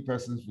many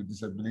persons with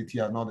disability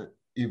are not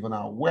even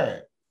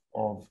aware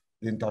of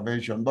the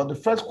intervention. But the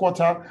first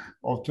quarter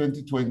of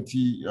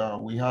 2020,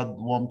 we had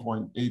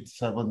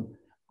 1.87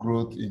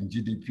 growth in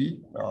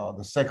GDP.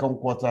 The second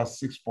quarter,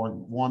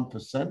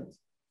 6.1%,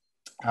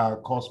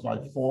 caused by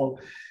fall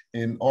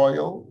in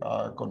oil,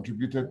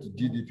 contributed to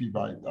GDP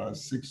by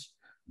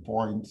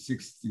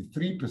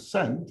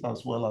 6.63%,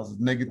 as well as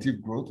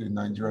negative growth in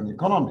Nigerian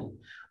economy.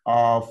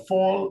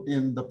 Fall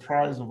in the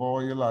price of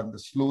oil and the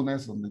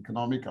slowness on the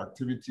economic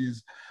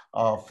activities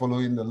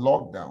following the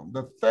lockdown.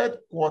 The third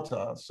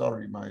quarter,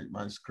 sorry,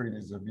 my screen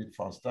is a bit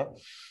faster.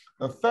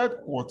 The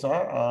third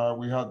quarter,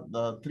 we had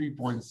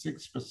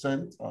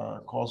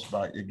 3.6% caused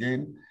by,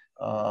 again,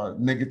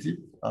 negative,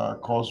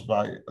 caused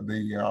by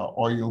the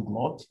oil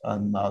glut,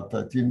 and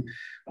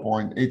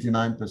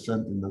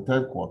 13.89% in the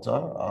third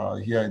quarter.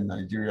 Here in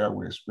Nigeria,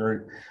 we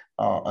experienced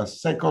a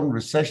second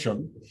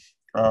recession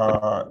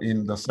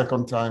in the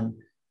second time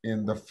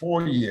in the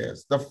 4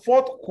 years. The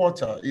fourth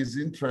quarter is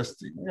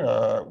interesting.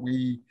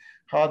 We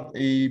had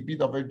a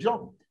bit of a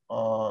jump,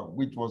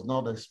 which was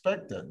not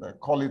expected. I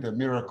call it a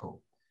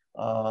miracle.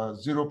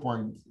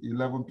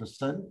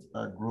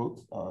 0.11%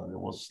 growth. There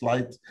was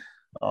slight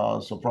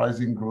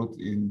surprising growth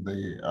in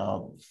the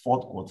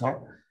fourth quarter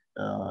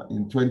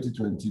in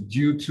 2020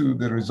 due to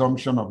the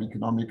resumption of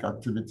economic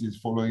activities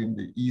following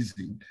the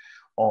easing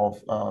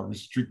of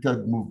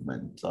restricted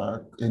movement.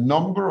 A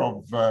number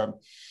of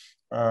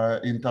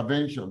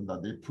interventions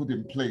that they put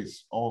in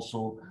place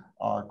also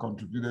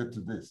contributed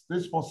to this.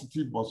 This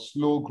positive but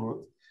slow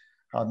growth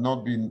had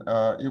not been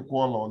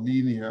equal or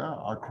linear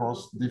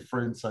across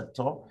different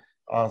sectors,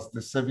 as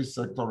the service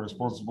sector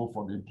responsible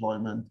for the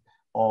employment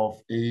of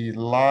a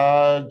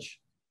large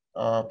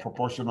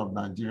proportion of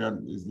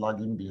Nigerians is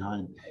lagging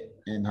behind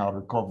in her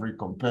recovery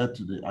compared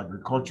to the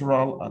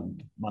agricultural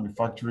and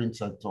manufacturing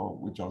sector,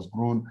 which has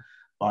grown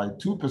by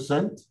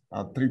 2%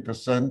 and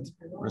 3%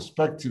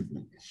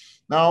 respectively.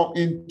 Now,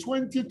 in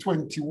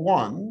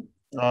 2021,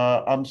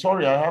 I'm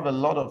sorry, I have a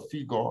lot of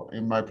figure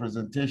in my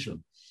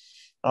presentation.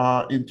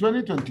 In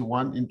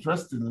 2021,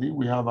 interestingly,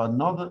 we had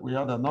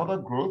another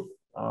growth,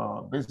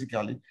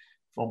 basically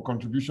from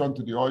contribution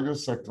to the oil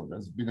sector.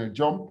 There's been a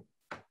jump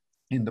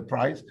in the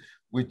price,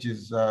 which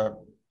is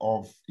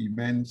of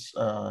immense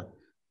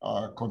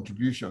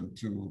contribution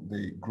to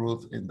the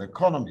growth in the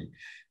economy.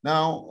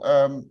 Now,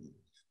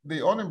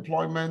 the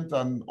unemployment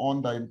and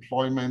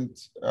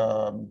underemployment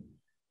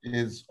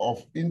is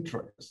of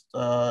interest.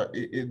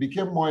 It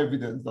became more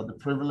evident that the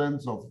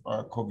prevalence of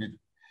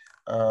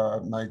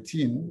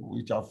COVID-19,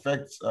 which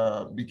affects,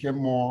 became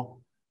more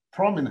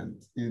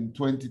prominent in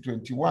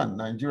 2021.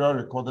 Nigeria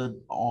recorded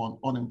an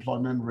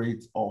unemployment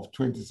rate of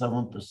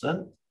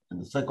 27% in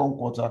the second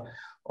quarter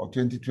of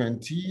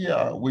 2020,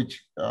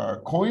 which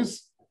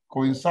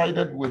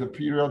coincided with a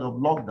period of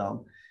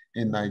lockdown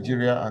in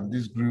Nigeria, and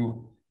this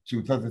grew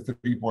to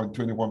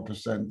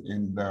 33.21%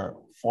 in the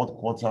fourth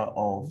quarter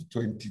of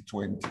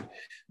 2020.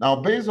 Now,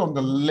 based on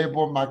the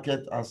labor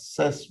market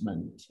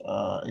assessment,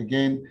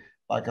 again,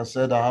 like I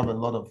said, I have a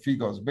lot of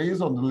figures.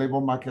 Based on the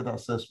labor market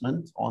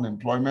assessment,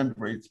 unemployment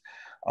rates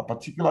are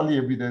particularly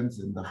evident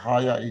in the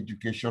higher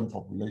education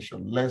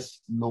population,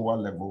 lower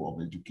level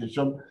of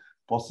education,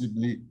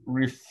 possibly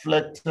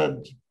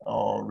reflected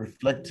or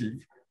reflective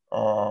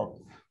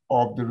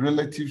of the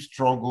relative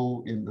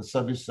struggle in the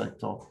service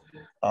sector,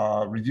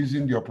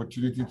 reducing the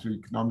opportunity to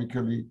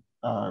economically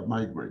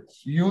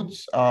migrants.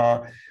 Youths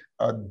are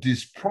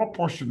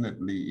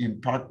disproportionately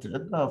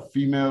impacted,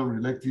 female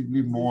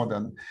relatively more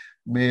than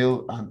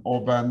male, and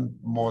urban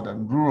more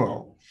than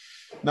rural.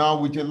 Now,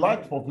 with a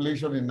large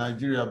population in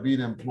Nigeria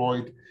being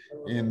employed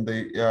in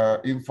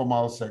the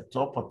informal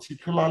sector,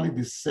 particularly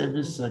the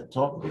service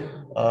sector,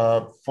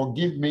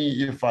 forgive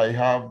me if I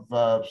have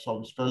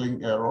some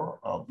spelling error,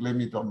 I'll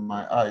blame it on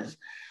my eyes.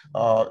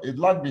 It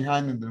lagged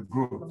behind in the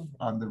growth,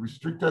 and the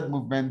restricted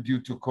movement due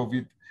to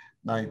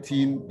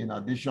COVID-19, in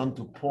addition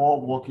to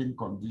poor working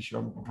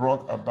conditions,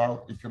 brought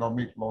about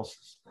economic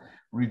losses,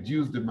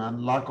 reduced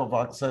demand, lack of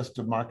access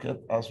to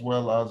market, as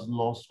well as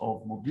loss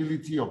of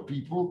mobility of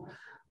people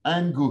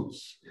and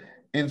goods.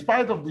 In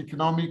spite of the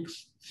economic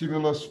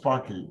stimulus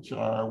package,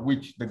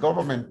 which the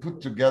government put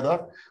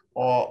together,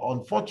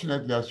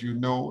 unfortunately, as you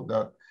know,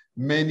 that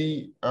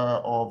many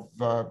of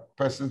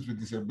persons with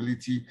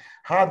disability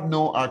had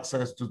no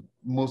access to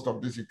most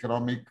of this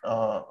economic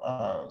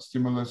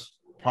stimulus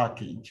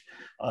package,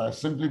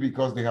 simply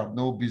because they have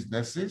no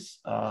businesses.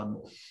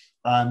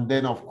 And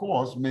then, of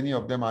course, many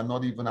of them are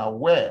not even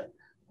aware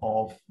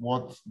of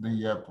what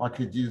the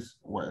packages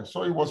were.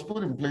 So it was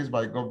put in place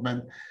by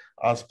government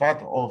as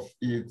part of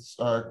its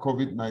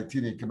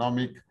COVID-19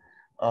 economic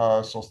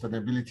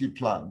sustainability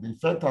plan. The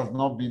effect has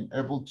not been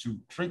able to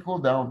trickle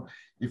down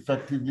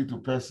effectively to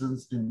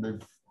persons in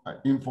the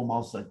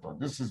informal sector.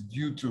 This is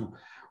due to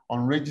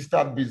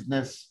unregistered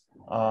business,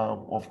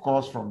 of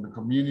course, from the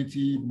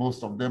community.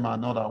 Most of them are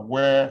not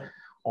aware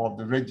of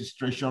the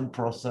registration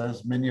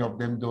process. Many of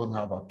them don't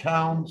have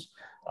accounts.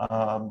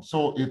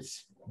 So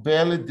it's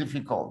very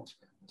difficult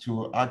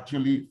to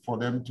actually, for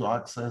them to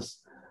access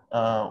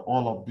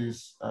all of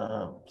this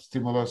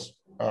stimulus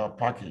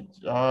package.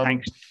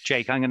 Thanks,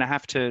 Jake. I'm going to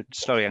have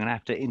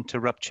to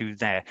interrupt you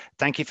there.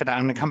 Thank you for that.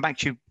 I'm going to come back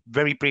to you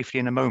very briefly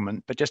in a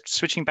moment, but just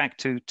switching back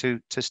to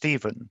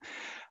Stephen.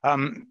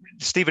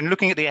 Stephen,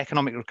 looking at the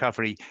economic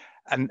recovery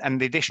and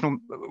the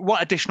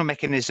what additional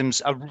mechanisms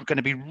are going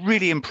to be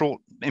really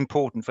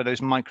important for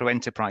those micro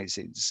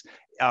enterprises,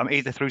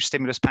 either through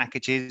stimulus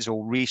packages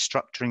or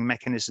restructuring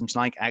mechanisms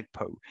like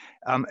AGPO?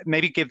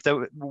 Maybe give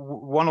the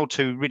one or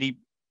two really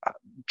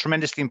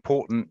tremendously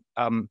important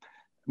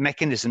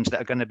mechanisms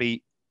that are going to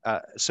be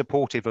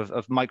supportive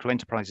of micro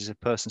enterprises of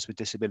persons with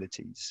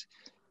disabilities.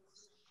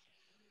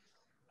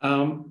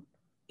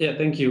 Yeah,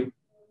 thank you.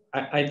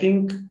 I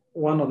think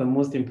one of the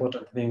most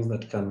important things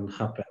that can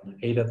happen,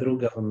 either through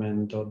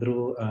government or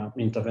through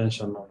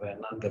intervention of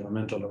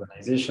non-governmental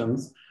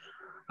organizations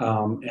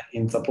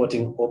in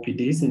supporting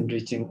OPDs in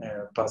reaching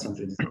persons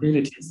with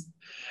disabilities,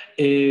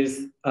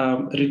 is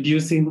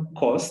reducing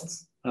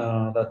costs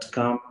that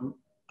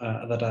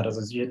are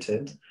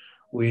associated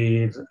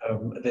with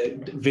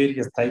the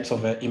various types of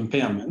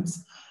impairments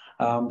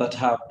that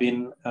have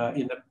been,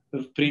 in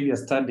the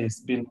previous studies,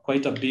 been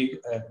quite a big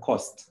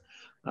cost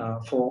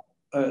for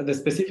the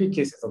specific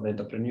cases of the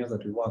entrepreneurs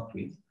that we work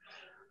with.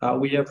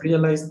 We have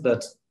realized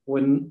that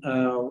when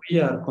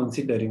we are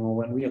considering, or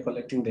when we are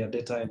collecting their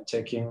data and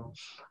checking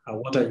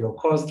what are your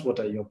costs, what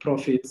are your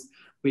profits,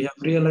 we have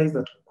realized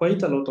that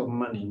quite a lot of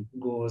money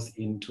goes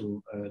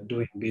into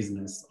doing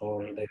business,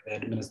 or the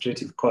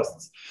administrative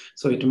costs.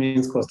 So it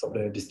means cost of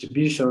the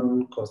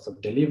distribution, cost of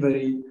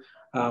delivery.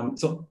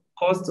 So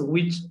costs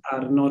which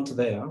are not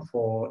there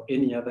for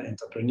any other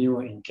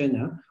entrepreneur in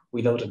Kenya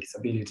without a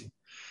disability.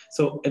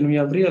 So, and we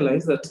have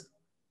realized that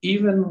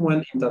even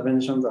when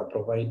interventions are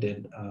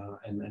provided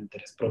and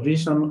there is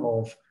provision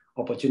of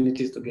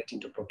opportunities to get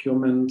into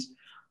procurement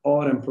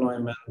or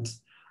employment,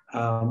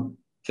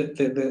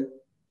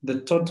 the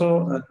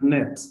total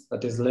net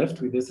that is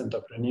left with this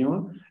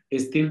entrepreneur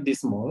is still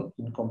this small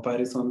in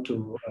comparison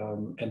to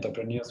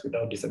entrepreneurs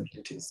without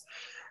disabilities.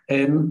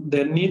 And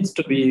there needs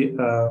to be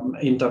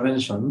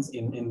interventions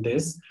in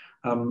this.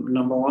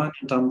 Number one,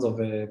 in terms of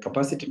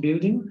capacity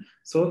building,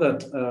 so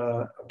that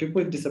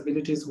people with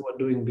disabilities who are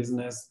doing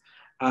business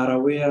are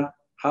aware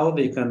how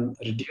they can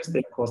reduce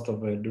the cost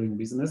of doing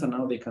business and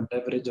how they can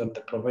leverage on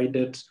the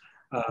provided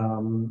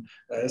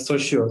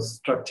social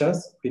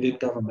structures within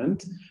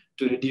government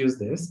to reduce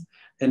this.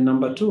 And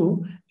number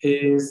two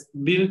is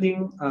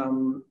building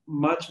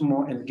much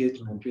more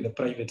engagement with the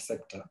private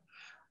sector,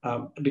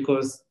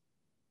 because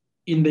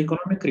in the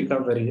economic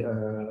recovery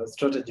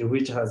strategy,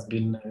 which has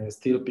been it's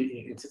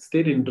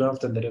still in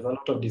draft, and there is a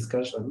lot of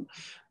discussion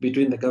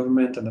between the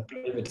government and the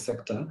private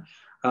sector.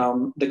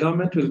 The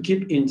government will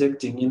keep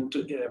injecting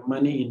into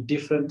money in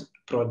different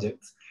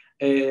projects,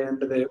 and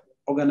the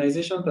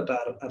organizations that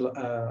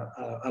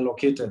are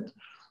allocated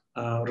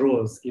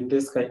roles in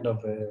this kind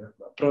of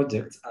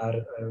projects are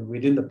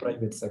within the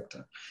private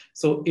sector.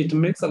 So it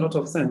makes a lot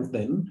of sense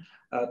then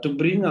to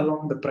bring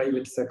along the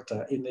private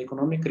sector in the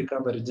economic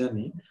recovery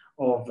journey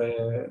of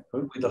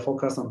with a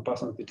focus on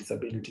persons with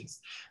disabilities.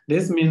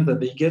 This means that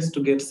they get to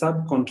get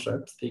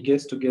subcontracts, they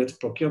get to get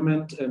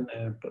procurement and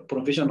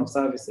provision of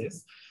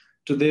services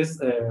to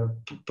these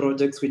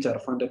projects which are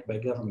funded by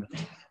government.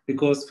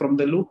 Because from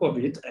the look of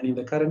it, and in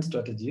the current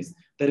strategies,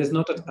 there is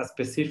not a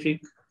specific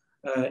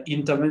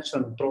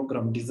intervention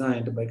program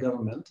designed by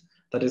government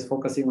that is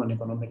focusing on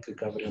economic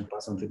recovery and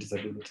persons with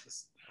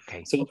disabilities.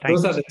 Okay. So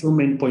those are the two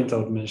main points I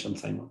would mention,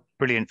 Simon.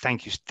 Brilliant.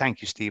 Thank you,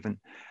 Stephen.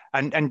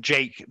 And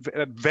Jake,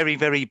 very,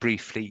 very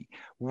briefly,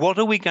 what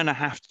are we going to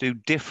have to do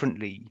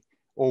differently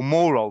or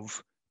more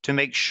of to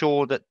make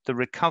sure that the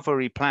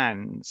recovery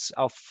plans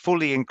are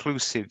fully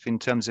inclusive in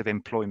terms of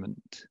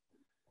employment?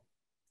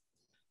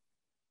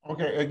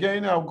 Okay,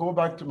 again, I'll go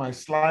back to my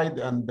slide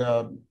and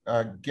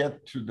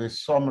get to the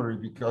summary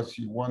because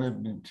you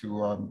wanted me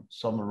to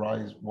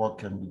summarize what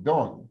can be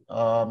done.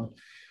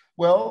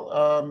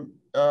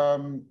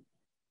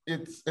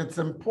 It's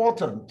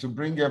important to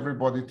bring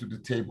everybody to the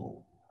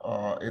table.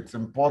 It's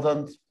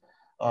important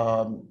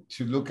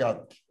to look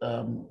at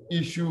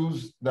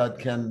issues that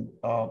can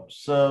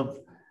serve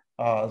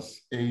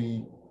as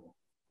an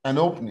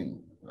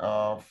opening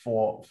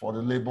for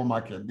the labor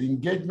market. The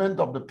engagement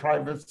of the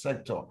private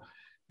sector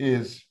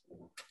is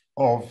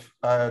will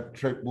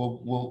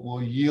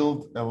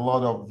yield a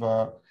lot of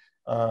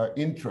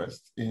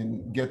interest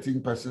in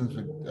getting persons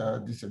with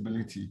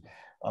disability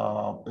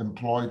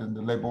employed in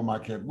the labor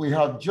market. We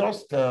have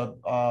just,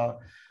 through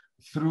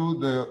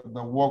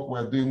the work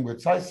we're doing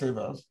with Site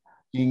Savers,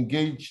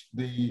 engaged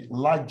the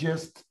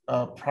largest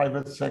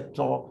private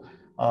sector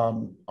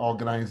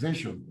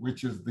organization,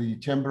 which is the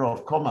Chamber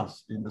of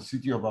Commerce in the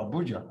city of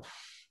Abuja.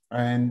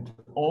 And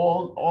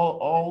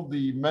all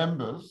the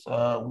members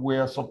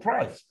were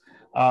surprised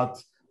at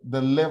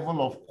the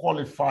level of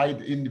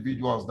qualified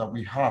individuals that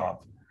we have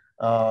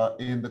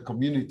in the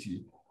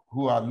community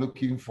who are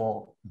looking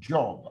for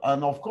job.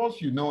 And of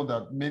course, you know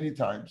that many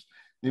times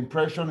the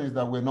impression is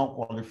that we're not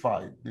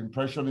qualified. The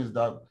impression is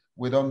that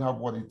we don't have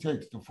what it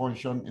takes to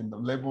function in the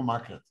labor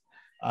market.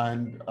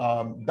 And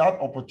that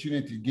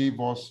opportunity gave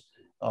us,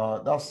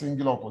 that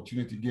single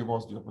opportunity gave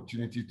us the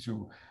opportunity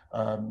to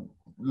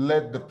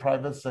let the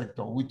private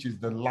sector, which is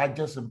the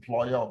largest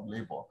employer of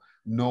labor,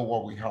 know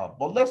what we have.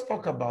 But let's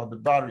talk about the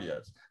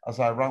barriers as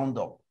I round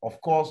up. Of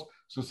course,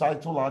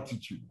 societal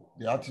attitude,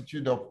 the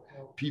attitude of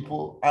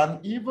people,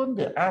 and even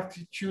the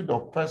attitude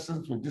of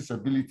persons with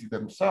disability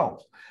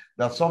themselves,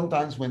 that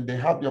sometimes when they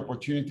have the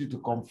opportunity to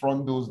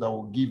confront those that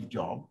will give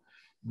job,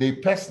 they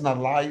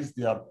personalize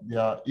their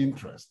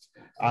interest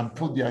and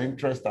put their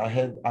interest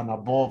ahead and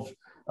above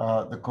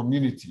the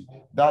community.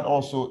 That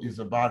also is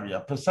a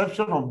barrier.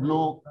 Perception of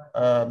low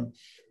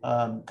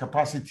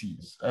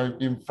capacities,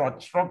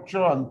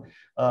 infrastructure and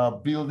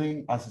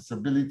building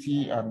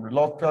accessibility, and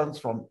reluctance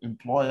from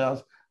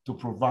employers to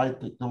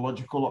provide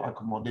technological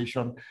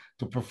accommodation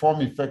to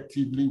perform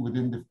effectively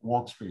within the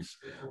workspace.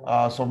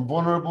 Some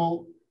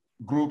vulnerable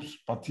groups,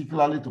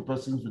 particularly to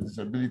persons with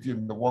disability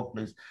in the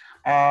workplace,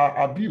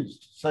 are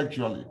abused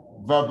sexually,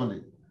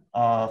 verbally,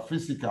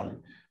 physically,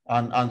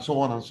 and so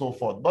on and so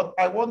forth. But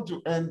I want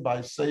to end by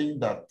saying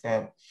that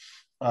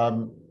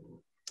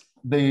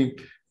the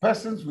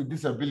persons with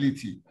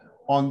disability,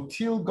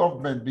 until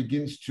government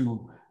begins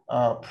to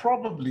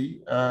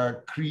probably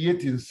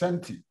create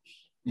incentives,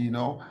 you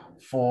know,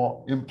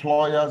 for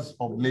employers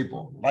of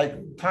labor, like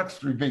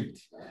tax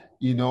rebates,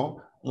 you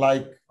know,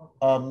 like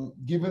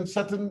giving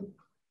certain,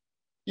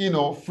 you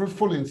know,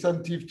 fruitful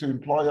incentive to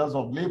employers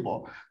of labor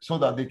so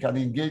that they can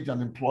engage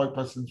and employ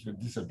persons with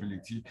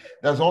disability.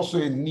 There's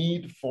also a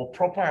need for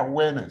proper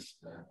awareness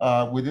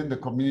within the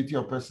community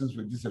of persons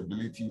with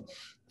disability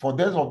for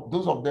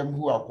those of them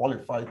who are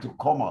qualified to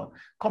come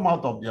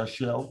out of their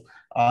shell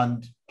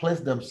and place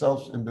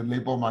themselves in the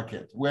labor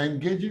market. We're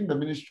engaging the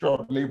Ministry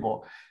of Labor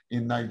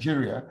in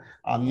Nigeria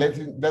and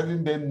letting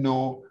them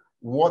know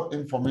what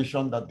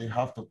information that they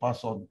have to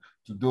pass on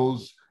to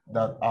those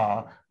that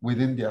are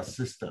within their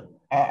system.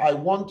 I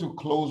want to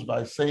close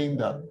by saying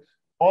that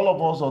all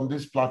of us on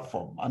this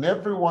platform and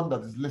everyone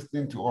that is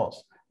listening to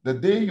us, the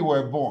day you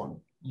were born,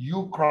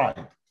 you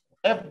cried.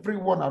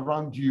 Everyone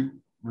around you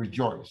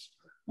rejoiced.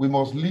 We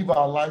must live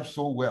our lives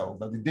so well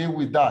that the day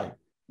we die,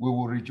 we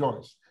will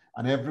rejoice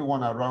and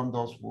everyone around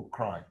us will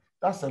cry.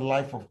 That's a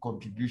life of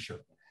contribution.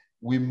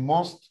 We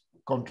must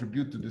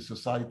contribute to the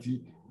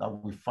society that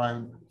we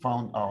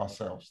found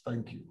ourselves.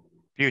 Thank you.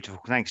 Beautiful.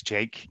 Thanks,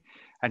 Jake.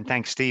 And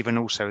thanks, Stephen,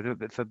 also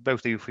for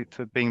both of you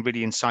for being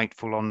really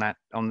insightful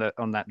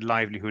on that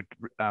livelihood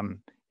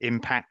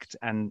impact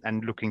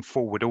and looking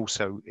forward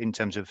also in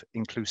terms of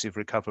inclusive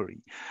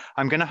recovery.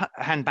 I'm going to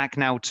hand back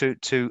now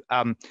to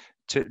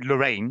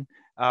Lorraine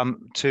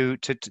to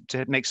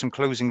make some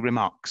closing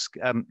remarks.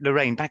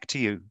 Lorraine, back to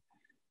you.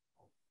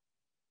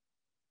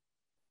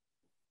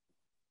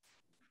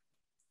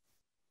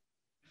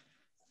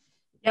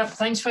 Yeah,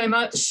 thanks very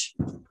much.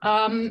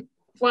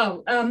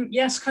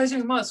 Yes,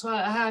 closing remarks. Well,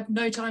 I had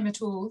no time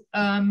at all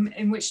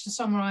in which to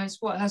summarize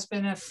what has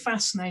been a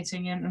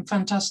fascinating and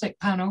fantastic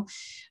panel.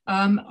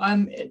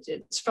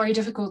 It's very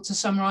difficult to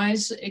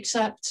summarize,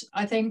 except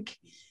I think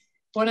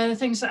one of the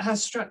things that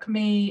has struck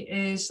me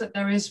is that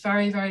there is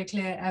very, very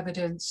clear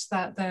evidence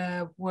that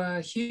there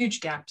were huge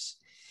gaps.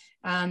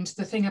 And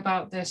the thing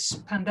about this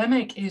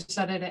pandemic is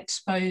that it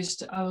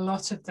exposed a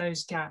lot of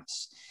those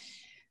gaps.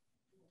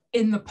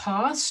 In the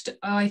past,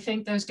 I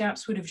think those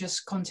gaps would have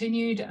just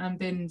continued and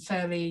been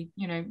fairly,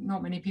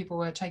 not many people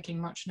were taking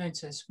much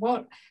notice.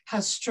 What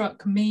has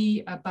struck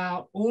me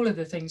about all of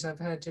the things I've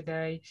heard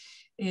today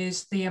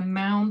is the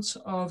amount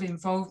of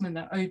involvement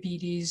that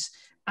OPDs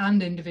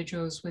and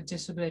individuals with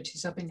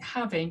disabilities have been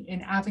having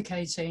in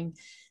advocating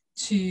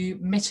to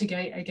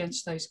mitigate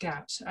against those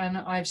gaps. And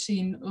I've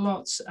seen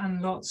lots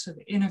and lots of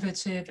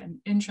innovative and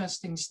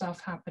interesting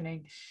stuff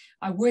happening.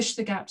 I wish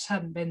the gaps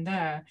hadn't been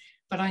there,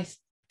 but I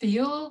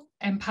feel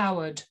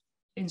empowered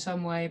in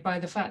some way by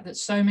the fact that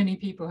so many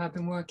people have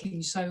been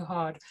working so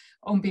hard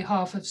on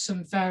behalf of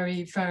some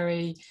very,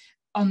 very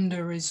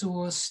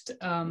under-resourced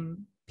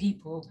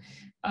people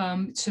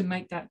to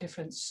make that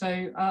difference.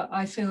 So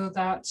I feel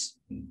that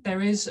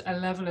there is a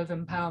level of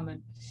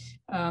empowerment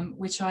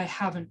which I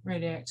haven't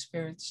really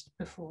experienced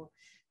before.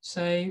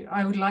 So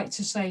I would like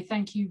to say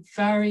thank you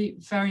very,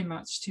 very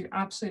much to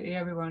absolutely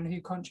everyone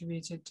who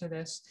contributed to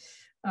this.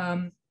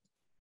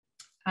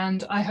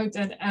 And I hope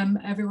that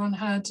everyone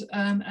had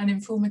an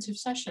informative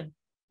session.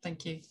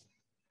 Thank you.